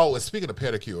pedicure. Oh, and speaking of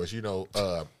pedicures,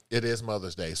 it is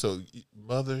Mother's Day. So,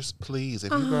 mothers, please,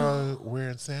 if you are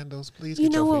wearing sandals, please You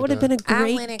get know your what feet would have done. been a I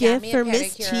great went and got gift me a for Miss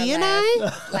pedicure T and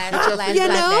I? last You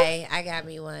know? Sunday. I got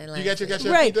me one. You got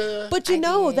your Right. feet done? But I you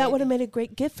know, did. that would have made a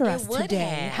great gift for It us would today.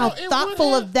 have. How Oh, it would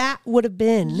thoughtful have. of that would have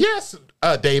been. Yes,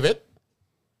 David.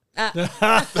 Oh,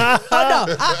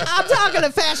 no. I'm talking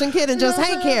to Fashion Kid and just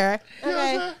Hank here. You know what I'm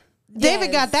Okay. saying?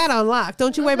 David got that on lock.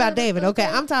 Don't you worry about David. Okay,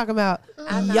 I'm talking about know,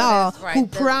 y'all that's right. who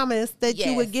promised that you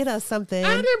Yes. would get us something.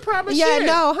 I didn't promise Yeah, shit.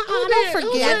 no, Who don't did?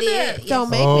 Who forget. said that? Don't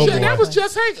make Oh, me. Shit, boy. that was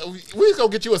just Hank. We was gonna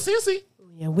get you a Cincy.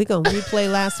 Yeah, we're gonna replay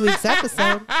last week's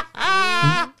episode.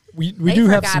 We They do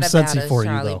have forgot some about Cincy us, for you,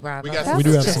 Charlie though. Bravo. We got We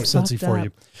do have That's some just Cincy for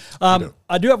fucked you.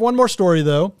 I do have one more story,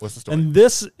 though. What's the story? And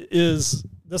this is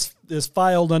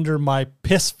filed under my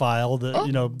piss file that,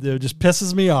 that just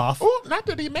pisses me off. Oh, not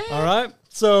that he mad. All right?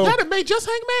 So, Not that made just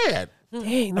Hank mad.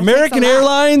 Dang, that American takes a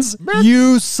lot. Airlines,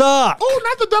 you suck. Oh,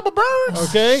 not the double birds.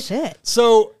 Okay? Shit.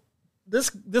 So,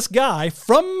 this guy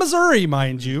from Missouri,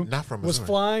 mind you, Not from was Missouri.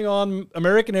 flying on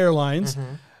American Airlines,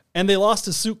 and they lost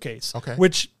his suitcase. Okay.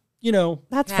 Which, That's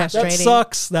That that frustrating.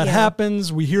 sucks. That Yeah.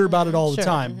 happens. We hear about it all the Sure.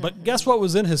 time. But guess what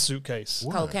was in his suitcase?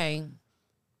 Cocaine.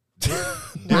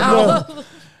 No.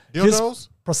 His Dildos?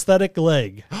 prosthetic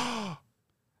leg.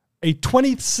 A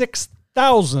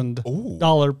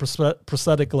 $26,000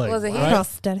 prosthetic leg. Was it his? right?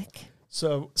 Prosthetic.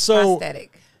 So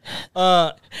Prosthetic.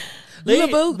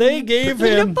 they gave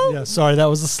him. Yeah, sorry, that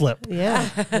was a slip. Yeah.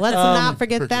 Let's not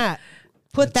forget that.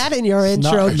 Put that in your It's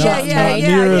intro, not- Justin. not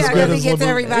near as good Let me as get to Labu-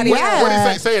 everybody. Yeah. What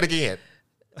did he say? Say it again.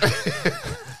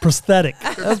 prosthetic.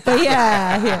 But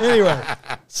yeah. Anyway,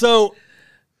 so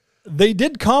they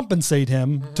did compensate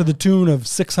him to the tune of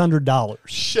 $600.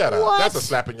 Shut up. That's a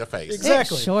slap in your face.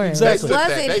 Exactly. Sure. Exactly. They Was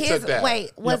took that. it They his? took that.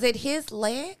 Wait, was it his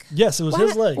leg? Yes, it was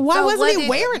his leg. Why So wasn't was he it-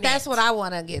 wearing That's it? what I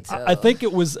want to get to. I think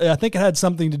it was. I think it had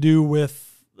something to do with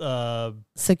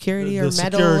Security the or metal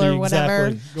security, or whatever.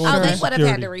 exactly. Going Oh, through they would have had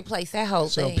security. to replace that whole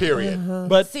So, thing. period.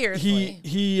 But Seriously.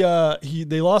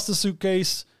 they lost the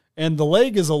suitcase, and the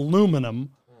leg is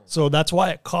aluminum, so that's why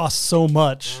it costs so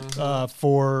much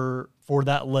for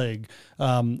that leg.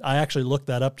 I actually looked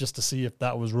that up just to see if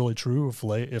that was really true. If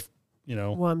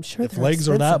Well, I'm sure if they're legs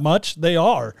are that expensive. much, they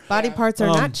are. Body parts are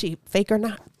not cheap, fake or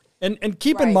not. And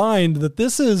keep in Right. mind that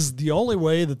this is the only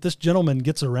way that this gentleman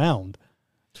gets around.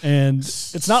 And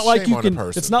it's not like Shame you on the can.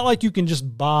 person. It's not like you can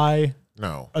just buy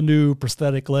No. a new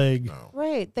prosthetic leg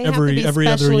Right. They every have to be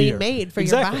other specially year. made for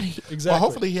exactly. your body. Exactly. Well,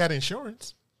 hopefully he had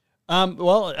insurance.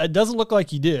 Well, it doesn't look like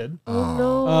he did, Oh,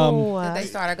 no. Did they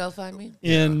start a GoFundMe?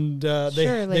 and they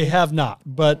Surely. have not.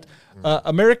 But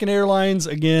American Airlines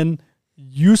again,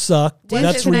 you suck. What's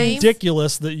That's his name?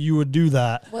 ridiculous that you would do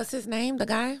that. What's his name? The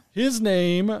guy? His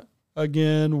name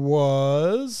again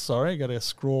was. Sorry, I got to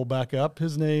scroll back up.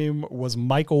 His name was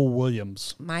Michael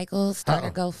Williams. Michael, start a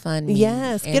GoFundMe.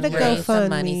 Yes, get and a raise some GoFundMe.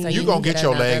 money so You you gonna can get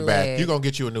your another leg back. You gonna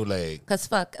get you a new leg. Because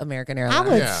fuck American I Airlines.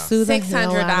 would Yeah. sue the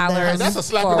hell out of $600. them. That's a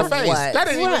slap in the For face. what? That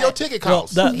ain't even your ticket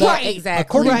cost. that- Yeah, Right.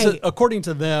 exactly. According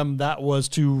to them, that was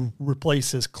to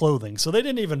replace his clothing. So they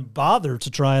didn't even bother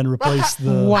to try and replace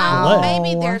the, Wow. the leg.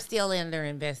 Maybe they're still under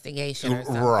investigation or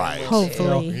something. Right. with it.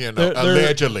 Hopefully. you know, There-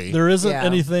 allegedly. there isn't Yeah.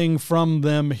 anything from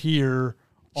them here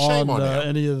Shame on on them.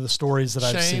 any of the stories that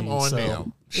I've Shame seen. on so.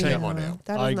 them. Shame on them.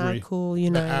 That I is not agree. cool,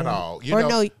 United. At all. You or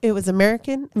know- no, it was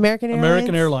American Airlines?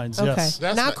 American Airlines, Okay. yes.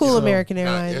 That's Not cool, so, American no,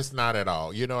 Airlines. it's not at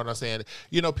all. You know what I'm saying?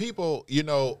 People,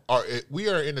 we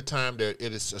are in a time that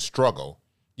it is a struggle.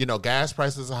 Gas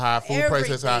prices are high, food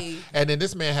prices are high. Everything. And then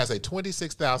this man has a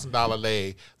 $26,000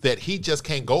 leg that he just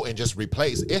can't go and just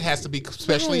replace. It has to be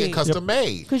specially and Right. custom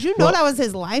made. Because you know that was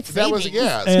his life That savings. was,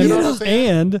 yeah. And, You know what I'm saying?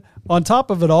 and on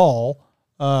top of it all,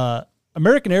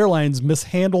 American Airlines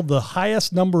mishandled the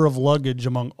highest number of luggage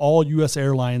among all U.S.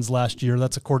 airlines last year.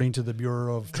 That's according to the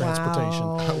Bureau of Transportation.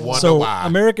 Wonder So why.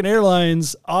 American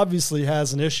Airlines obviously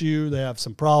has an issue. They have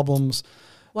some problems.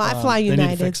 Well, I fly they need to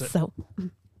United, fix it. so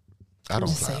I don't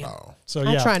just fly at saying. all. So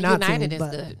I yeah, try not United to. is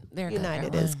but good. They're a good United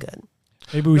airline. is good.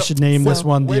 maybe we should name this So-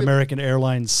 one the Wait a- American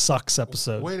Airlines Sucks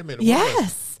episode. Wait a minute.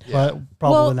 Yes. But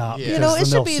probably Well, not. Yeah. You because know, then it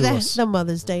should they'll be sue us. the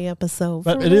Mother's Day episode.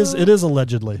 But for it is real.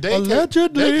 allegedly. They can't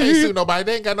Allegedly. sue nobody.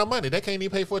 They ain't got no money. They can't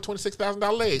even pay for a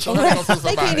 $26,000 leg. So how they gonna sue They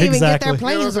somebody? can't even get their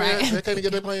Exactly. You know what I'm planes saying? right. They can't even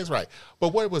get their planes right. But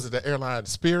what was it? The airline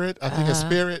Spirit? I think it's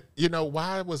Spirit.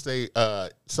 Why was they?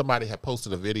 Somebody had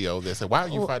posted a video that said, "Why are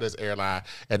you fighting this airline?"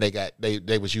 And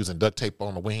they was using duct tape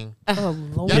on the wing. Oh,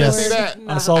 Lord. Y'all didn't see that?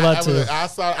 I saw that too. I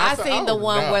I seen the oh,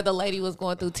 one no. where the lady was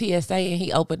going through TSA and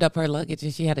he opened up her luggage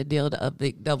and she had a deal, a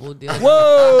big double deal.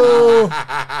 Whoa!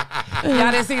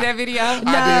 Y'all didn't see that video? I did see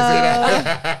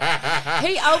that.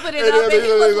 He opened it And up then and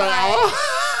he was like, like, oh.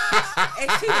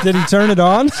 Did he turn it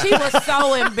on? She was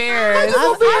so embarrassed.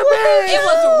 I'm It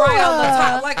was right on the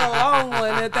top, like a long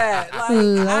one at that. Like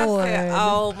Lord. I said,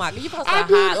 "Oh my! You supposed to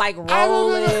hide, like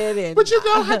roll it." And But you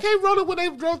know, I can't roll it when they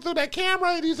drove through that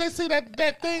camera and they see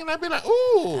that thing, and I'd be like,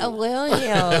 ooh.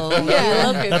 William,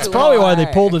 That's probably why they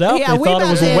pulled it out. Yeah, They we thought it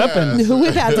about was a to- weapon. We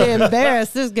about to embarrass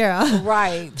this girl.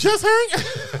 Right. Just hang.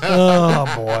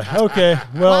 Oh boy. Okay.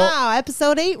 Well, Wow,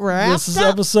 episode 8 wrapped this is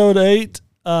up. episode 8.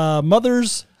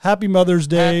 Mothers, happy Mother's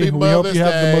Day. Happy we hope Mother's you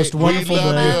have the Day. most wonderful We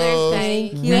love day.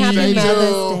 you. Thank You happy Stay Mother's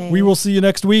tuned. Day. We will see you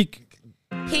next week.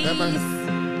 Peace.